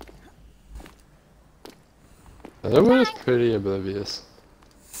 Nice. That was pretty oblivious.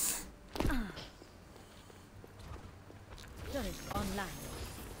 Turret online.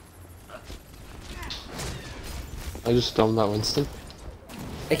 I just dumped that Winston.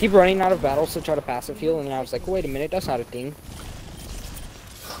 I keep running out of battles to try to passive heal, and I was like, wait a minute, that's not a thing.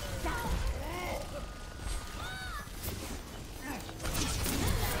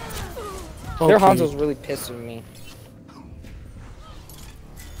 Their Hanzo's really pissing me.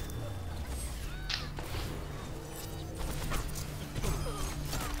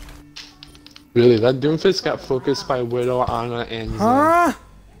 Really, that Doomfist got focused by Widow, Ana, and Zen. Huh?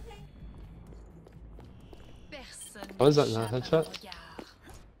 How is that not a headshot?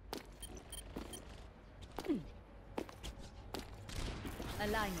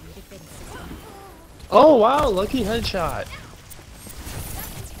 Aligning defenses. Oh wow, lucky headshot.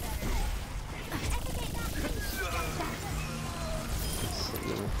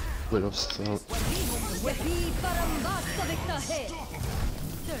 Widow still. Wehi parambasa victahe.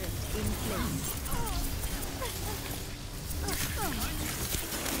 Turret in place.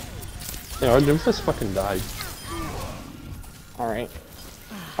 Yeah, our Doomfist fucking died. Alright.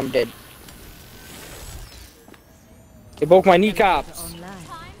 I'm dead. They broke my kneecaps!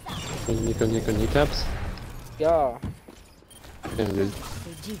 Online. Nico kneecaps? Yeah. Yeah, dude.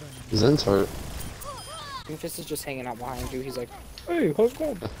 Rejuvenate. Zen's hurt. Doomfist is just hanging out behind you. He's like, hey, how's it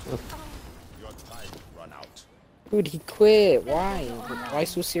going? Your time will run out. Dude, he quit. Why? Why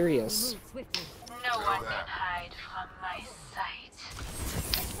so serious? Move swiftly. No one can hide from my sight.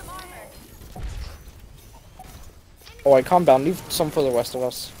 Alright, calm down. Leave some for the rest of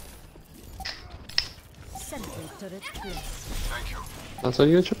us. Sentry turret placed. That's how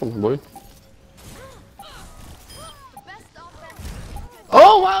you get triple, my boy.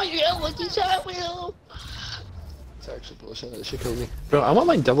 Oh wow, you got a lucky shot, Will! It's actually bullshit that she killed me. Bro, I want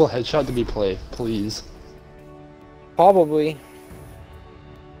my double headshot to be play, please. Probably.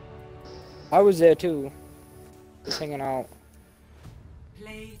 I was there too. Just hanging out.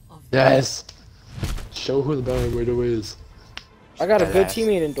 Play of Yes! Show who the better Widow is. I got a good Badass.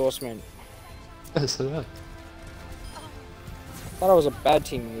 teammate endorsement. Yes, so yeah. Thought I was a bad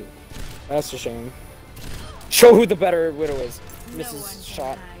teammate. That's a shame. Show who the better Widow is. Mrs.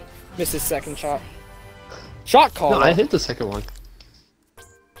 Shot. Mrs. Second Shot. Shot call! No, I hit the second one.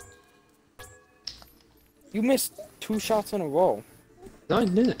 You missed 2 shots in a row. No, I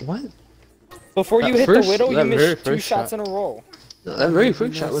didn't. What? Before you That hit first- the Widow, you that very missed 2 first shots shot. in a row. No, that very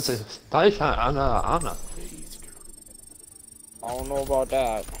first shot was a spy shot on Ana. I don't know about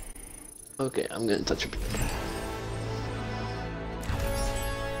that. Okay, I'm gonna touch a peek.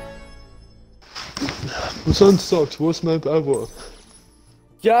 Busan sucks, worst map ever.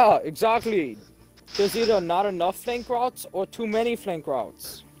 Yeah, exactly. There's either not enough flank routes or too many flank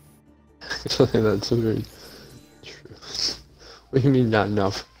routes. Actually, that's very true. What do you mean not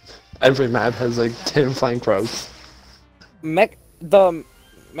enough? Every map has like 10 flank routes. The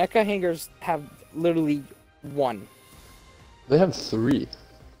mecha hangars have literally one. They have 3.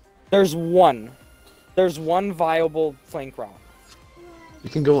 There's one. There's one viable flank route. You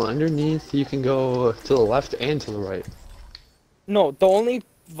can go underneath, you can go to the left and to the right. No, the only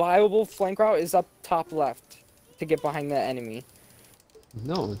viable flank route is up top left to get behind the enemy.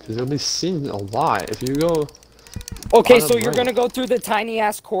 No, because you'll be seen a lot. If you go... Okay, bottom so you're right. gonna go through the tiny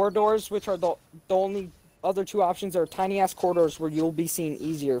ass corridors, which are the only other two options are tiny ass corridors where you'll be seen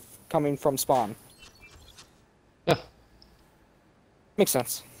easier coming from spawn. Yeah. Makes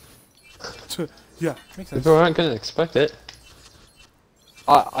sense. Yeah, makes sense. People aren't gonna expect it.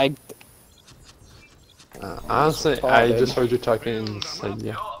 I Honestly, I just heard you talking and said,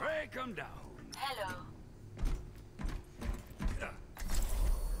 yeah. Break 'em down. Hello.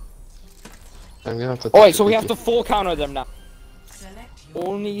 I'm gonna have to... Oh wait, so we have to full counter them now. Select your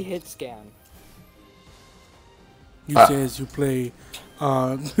Only hit scan. You say as you play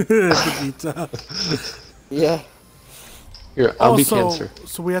Vegeta. Yeah. Here, I'll be cancer.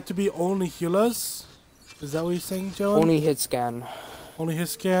 So we have to be only healers? Is that what you're saying, Joe? Only hit scan. Only hit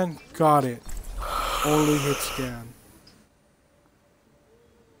scan? Got it. Only hit scan.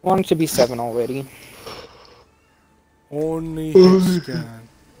 Want it to be 7 already. Only hit scan.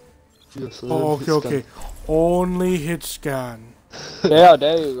 Yes, Oh, okay. Only hit scan. Yeah,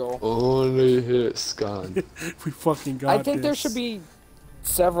 there you go. Only hit scan. We fucking got I think there this. should be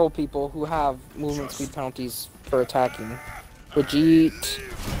several people who have movement speed penalties for attacking. Brigitte,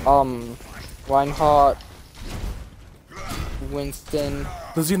 Reinhardt, Winston.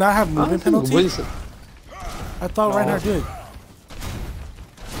 Does he not have movement penalty? I thought No. Reinhardt did.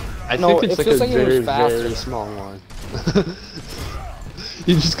 I No, think it's it like a feels like it very, was faster. very small one.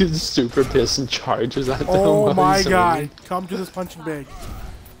 He just gets super pissed and charges at them. Oh while my he's god. swinging. Come to this punching bag.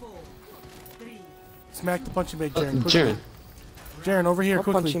 4, 3, Smack the punching bag, Jaren. quickly. Jaren. Jaren, over here, What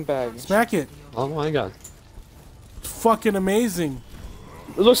quickly. punching bag? Smack it. Oh my god. It's fucking amazing.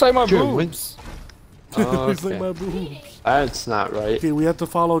 It looks like my Jaren, boobs. It's like Okay. my boobs. That's not right. Okay, we have to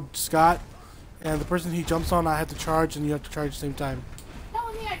follow Scott. And the person he jumps on, I have to charge, and you have to charge at the same time.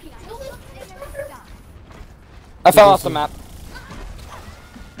 I fell off the map.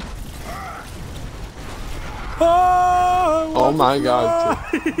 Oh my god.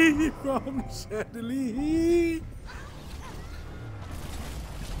 From Chantilly.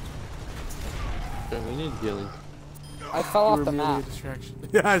 Okay, we need healing. I fell You off were the merely a map. distraction.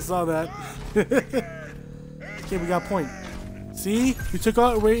 Yeah, I saw that. Okay, we got a point. See? We took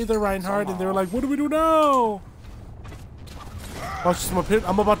out away the Reinhardt, and they were like, what do we do now? Watch this,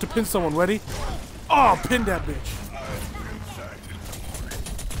 I'm about to pin someone. Ready? Oh, pin that bitch.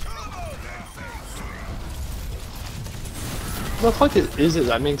 What the fuck is it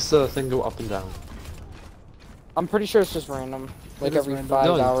that makes the thing go up and down? I'm pretty sure it's just random. Like It is every random. 5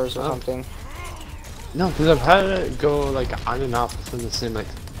 No, hours or oh. something. No, because I've had it go like on and off within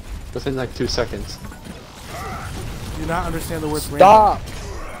like 2 seconds. Do you not understand the word random? Stop!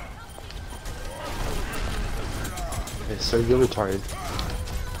 Okay, so you're retarded.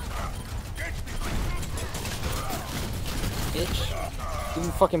 Bitch. Give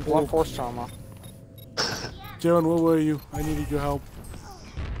me fucking blunt force trauma. Jalen, where were you? I needed your help.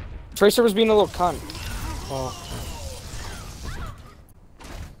 Tracer was being a little cunt. Oh.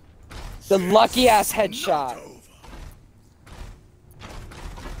 The lucky ass headshot.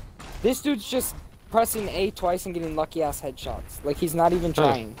 This dude's just pressing A twice and getting lucky ass headshots. Like he's not even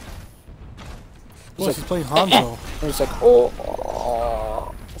trying. Plus, he's playing Hanzo. And he's like,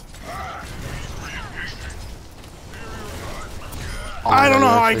 oh. I don't know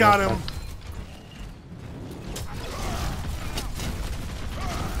how I got him.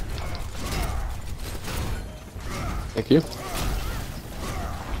 Thank you.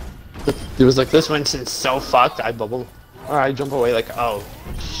 He was like, this Winston's so fucked, I bubble. Or I jump away like, oh,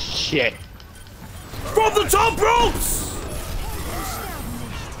 shit. From the top ropes!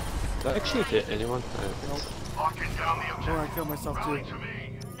 Did I actually hit anyone? Oh, I killed myself too.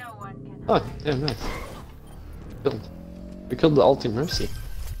 No one can. Oh, yeah, nice. Killed. We killed the ulti Mercy.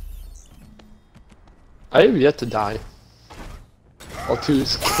 I have yet to die.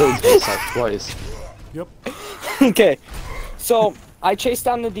 Ulti's killed himself twice. Yep. Okay. So, I chased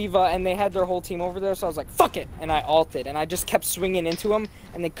down the D.Va and they had their whole team over there, so I was like, fuck it! And I ulted, and I just kept swinging into them,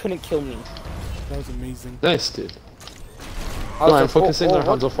 and they couldn't kill me. That was amazing. Nice, dude. I was I'm like, focusing on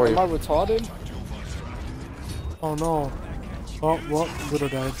what? Hanzo for you. Am I retarded? Oh no. Oh, well, Widow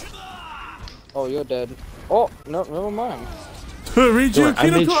died. Oh, you're dead. Oh, no, never mind. Read you, Don't worry, I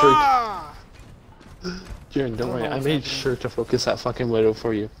made sure. Ah! Jiren, don't worry. I made sure to focus that fucking Widow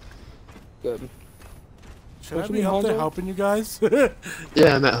for you. Good. Should I What you be mean, up there Hanzo? helping you guys?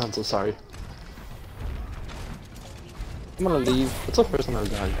 Yeah, I met Hanzo, sorry. I'm gonna leave. That's the first time I've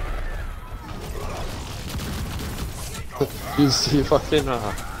died. You see fucking,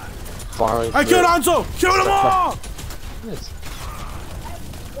 far away I from killed it. Hanzo! Kill them all! Nice.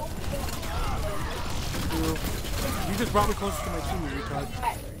 You just brought me closer to my team, you retard.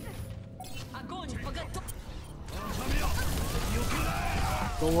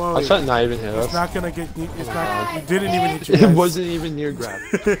 Don't worry. I thought not even hit It's us. not gonna get. It's not. It didn't even hit you. It Guys. wasn't even near grab.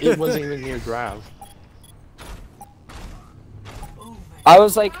 It wasn't even near grab. I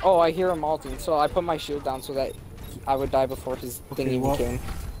was like, oh, I hear him ulting, so I put my shield down so that I would die before his thing Okay, even well- came.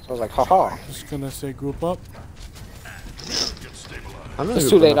 So I was like, haha. Just gonna say group up. I'm not It's gonna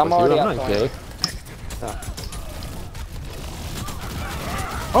too late, put I'm up with you, already I'm at not point.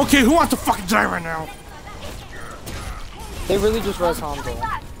 gay. Okay, who wants to fucking die right now? They really just res Hanzo.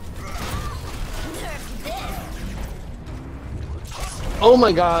 Oh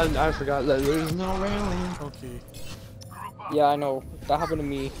my god, I forgot that there's no railing. Okay. Yeah, I know. That happened to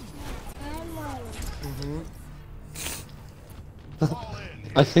me.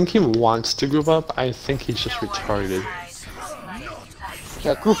 I think he wants to group up. I think he's just retarded.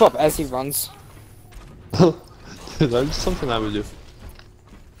 Yeah, group up as he runs. That's something I would do.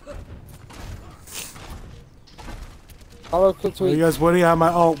 Hello, quick Are tweet. you guys ready? I have my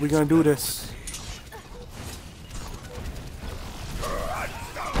ult. We're gonna do this.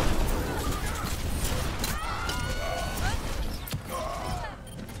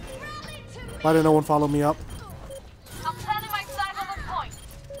 Why did no one follow me up? I'm planning my side on the point.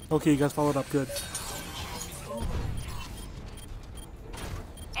 Okay, you guys followed up. Good.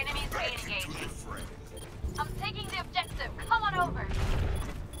 Enemies re-engaging. I'm taking the objective. Come on over.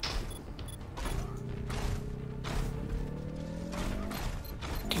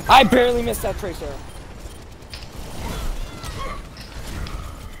 I barely missed that tracer.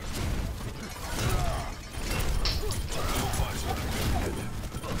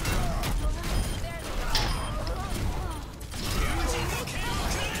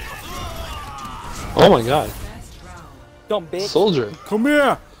 Oh my god. Dumb bitch. Soldier. Come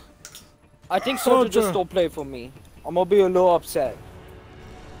here. I think Soldier just Soldier. don't play for me. I'm gonna be a little upset.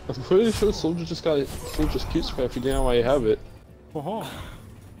 I'm pretty sure Soldier just got Soldier's cute spray if you didn't know why you have it. Oh,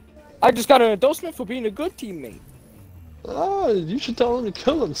 I just got an endorsement for being a good teammate. Ah, you should tell them to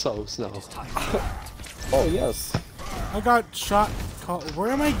kill themselves now. Oh, yes. I got shot.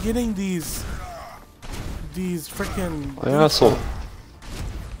 Where am I getting these freaking? My asshole.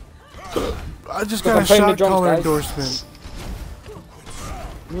 I just Look, got I'm a playing the shot drums, color guys. endorsement.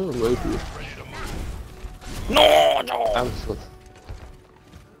 No, Loki. No. Absolutely.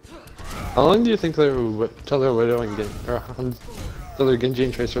 How long do you think they would tell their Widow and tell their Genji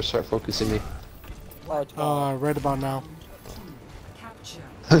and Tracer start focusing me? Right about now. Capture.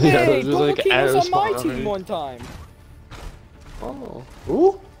 Yeah, Hey, they're just Doma like King at was a on my spot team already. one time. Oh.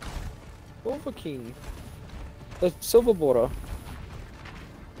 Ooh. Doma King. The silver border.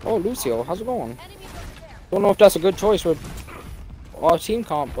 Oh, Lucio, how's it going? Don't know if that's a good choice with our team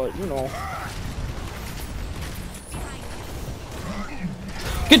comp, but you know.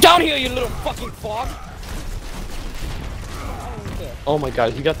 Get down here, you little fucking fog! Oh my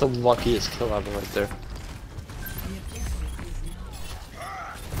god, he got the luckiest kill ever right there.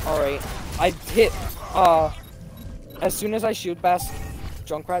 Alright, I hit, as soon as I shoot past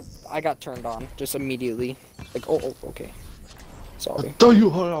Junkrat, I got turned on, just immediately. Like, oh, okay. Sorry. Do you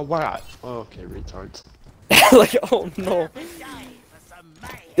heard a what? Okay, retards. Like, oh no.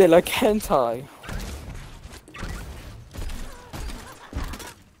 They're like hentai.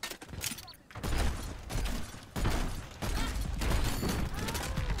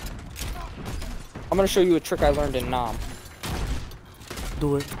 I'm gonna show you a trick I learned in Nam.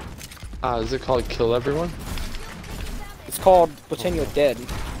 Do it. Is it called kill everyone? It's called Pretend You're Dead.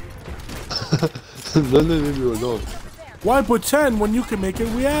 Then they leave you alone. Why pretend when you can make it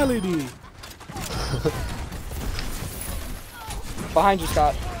reality? Behind you,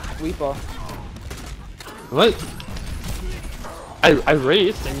 Scott. Weepa. What? I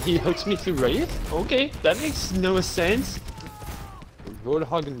Wraith and he hooks me through Wraith? Okay, that makes no sense.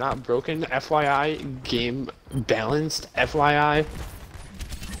 Roadhog not broken, FYI. Game balanced, FYI.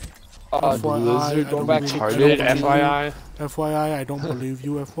 FYI, go back to Retarded, I don't believe FYI. you. FYI, I don't believe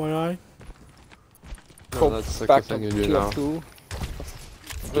you. FYI. No, that's like back the thing to you do now. TF2.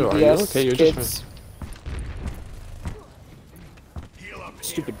 Wait, are you DBS okay? You're kids. just...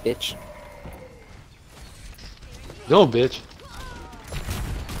 Stupid bitch. No, bitch.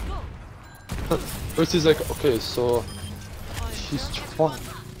 First he's like, okay, so... She's 20.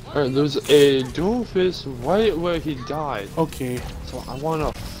 Alright, there's a Doomfist right where he died. Okay. So I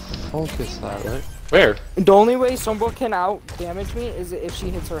wanna focus that, right? Where? The only way Sombra can out damage me is if she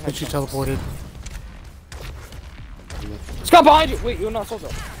hits her head. And she teleported. Scott behind you! Wait, you're not Soldier.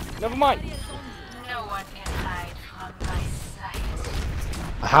 Never mind. No one can hide from my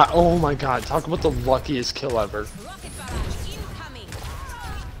sight. Oh my god, talk about the luckiest kill ever.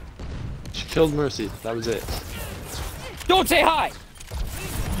 She killed Mercy, that was it. Don't say hi!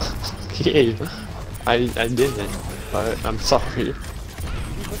 Okay, I didn't, but I'm sorry. You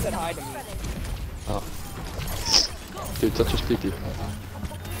said hi to me. Oh. Dude, touch his pee-pee.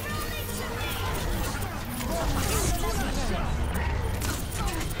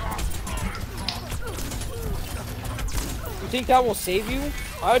 You think that will save you?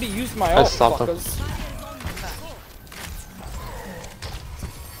 I already used my I ult, stopped him. fuckers.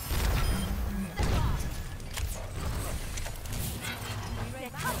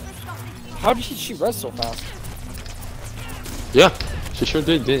 How did she res so fast? Yeah, she sure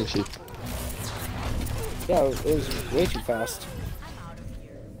did, didn't she? Yeah, it was way too fast.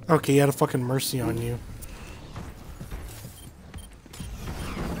 Okay, he had a fucking Mercy on you.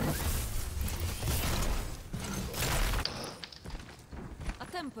 A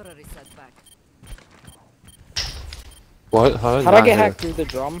temporary setback. What? How How'd I get hacked through the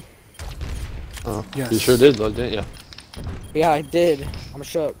drum? Oh, Yes. you sure did though, didn't you? Yeah, I did. I'm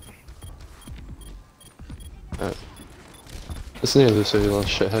shook. Alright. Listen to this, you little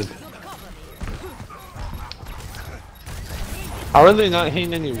shithead. How are they not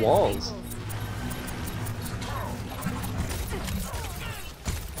hitting any walls?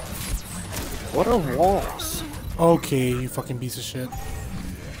 What are walls? Okay, you fucking piece of shit.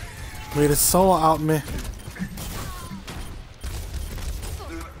 Wait, it's solo out me.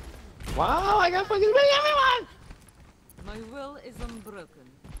 Wow, I got fucking everyone! My will is unbroken.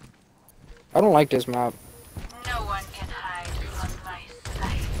 I don't like this map. No one can hide from my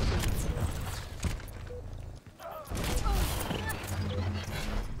sight.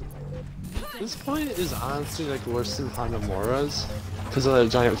 This point is honestly like worse than Hanamura's because of that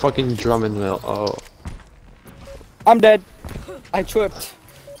giant fucking drum in the middle. Oh. I'm dead. I tripped.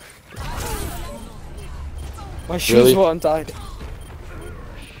 My shoes Really? were untied.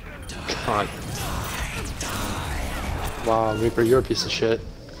 God. Wow, Reaper, you're a piece of shit.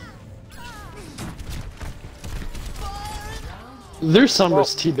 There's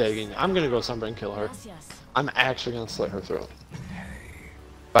Sombra's teabagging. I'm gonna go Sombra and kill her. I'm actually gonna slit her throat.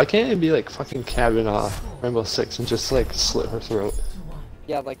 Why can't it be like fucking Cabin Rainbow Six and just like slit her throat?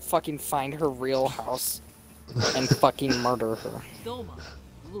 Yeah, like fucking find her real house and fucking murder her. Doma,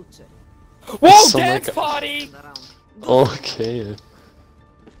 Luce, Whoa, Some dance like- party! around. Okay.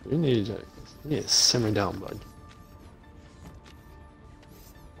 You need to simmer down, bud.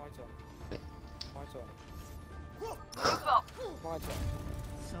 My turn. My turn. Move up. My turn.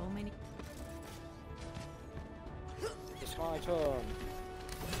 So many. It's my turn.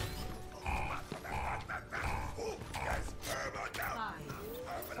 5, 4,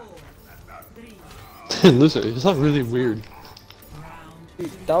 3. Listen, it's not really weird.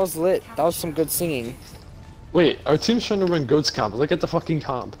 Dude, that was lit. That was some good singing. Wait, our team's trying to run goats comp. Look at the fucking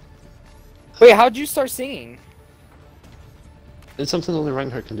comp. Wait, how'd you start singing? It's something only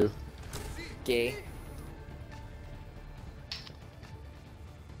Reinhardt can do. Gay.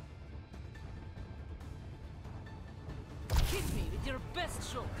 Hit me with your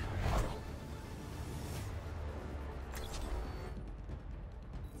best shot.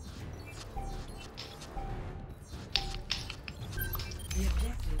 The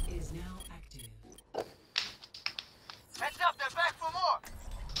objective is now active. Heads up, they're back for more!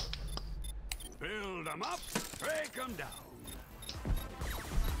 Build them up, break them down.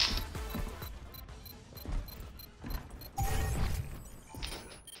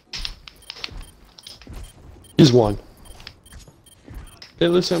 He's one. Hey,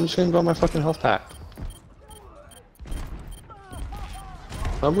 listen, I'm just gonna go my fucking health pack.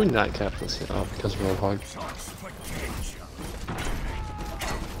 Why would we not cap this? Oh, because we're hog.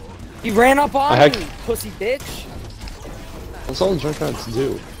 He ran up on I had- me, pussy bitch. That's all Junkrat's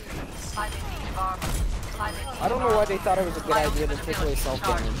do. I'm in need of armor. I'm in need I don't know why they thought it was a good idea to take away self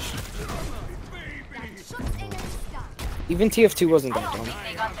damage. Even TF2 wasn't that dumb.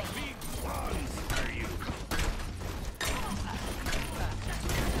 They got the heat.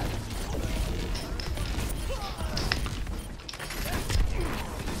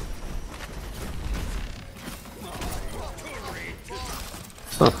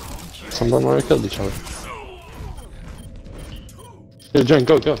 Someone already killed each other. Here, Jen,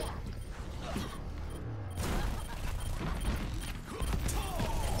 go, go. No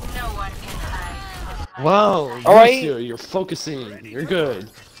one can hide. Wow, Alright. Lucio, you're focusing. You're good.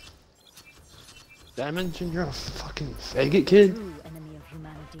 Did I mention you're a fucking faggot kid? True enemy of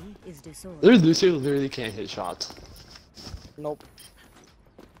humanity is disorder. Lucio literally can't hit shots. Nope.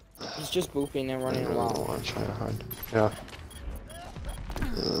 He's just booping and running I don't around. want to try hard. Yeah.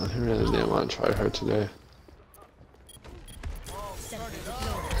 I really didn't want to try hard today.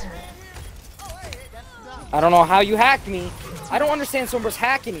 I don't know how you hacked me. I don't understand Sombra's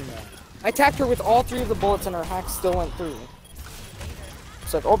hack anymore. I attacked her with all 3 of the bullets and her hack still went through.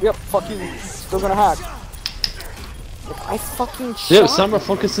 It's like, oh, yep, fuck you. Still gonna hack. Like, I fucking shot Yeah, Summer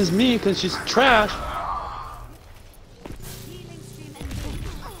focuses me because she's trash.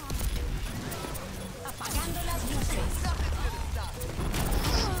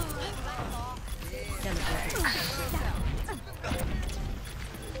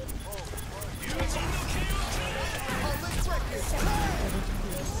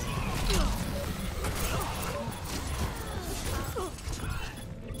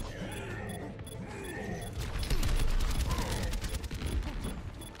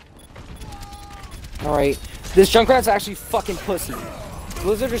 Alright. This Junkrat's actually fucking pussy.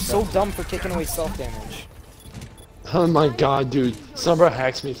 Blizzard is so dumb for taking away self-damage. Oh my god, dude. Summer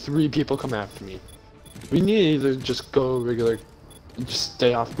hacks me, 3 people come after me. We need to either just go regular, just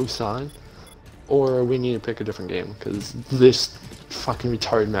stay off Busan, or we need to pick a different game, because this fucking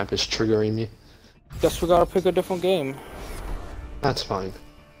retarded map is triggering me. Guess we gotta pick a different game. That's fine.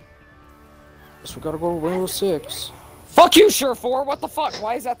 Guess we gotta go to Rainbow Six. Fuck you, Sure4! What the fuck?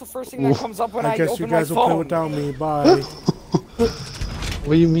 Why is that the first thing that comes up when I guess open you my guys will play phone? without me. Bye.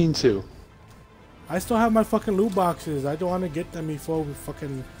 What do you mean to? I still have my fucking loot boxes. I don't want to get them before we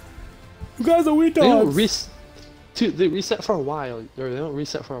fucking. You guys are They don't retards. they reset for a while, or they don't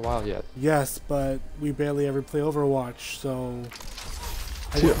reset for a while yet. Yes, but we barely ever play Overwatch, so.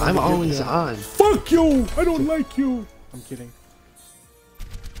 Dude, I'm always on. Fuck you! I don't like you. I'm kidding.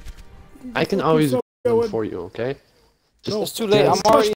 I can always do for you, okay? Just It's too late. I'm already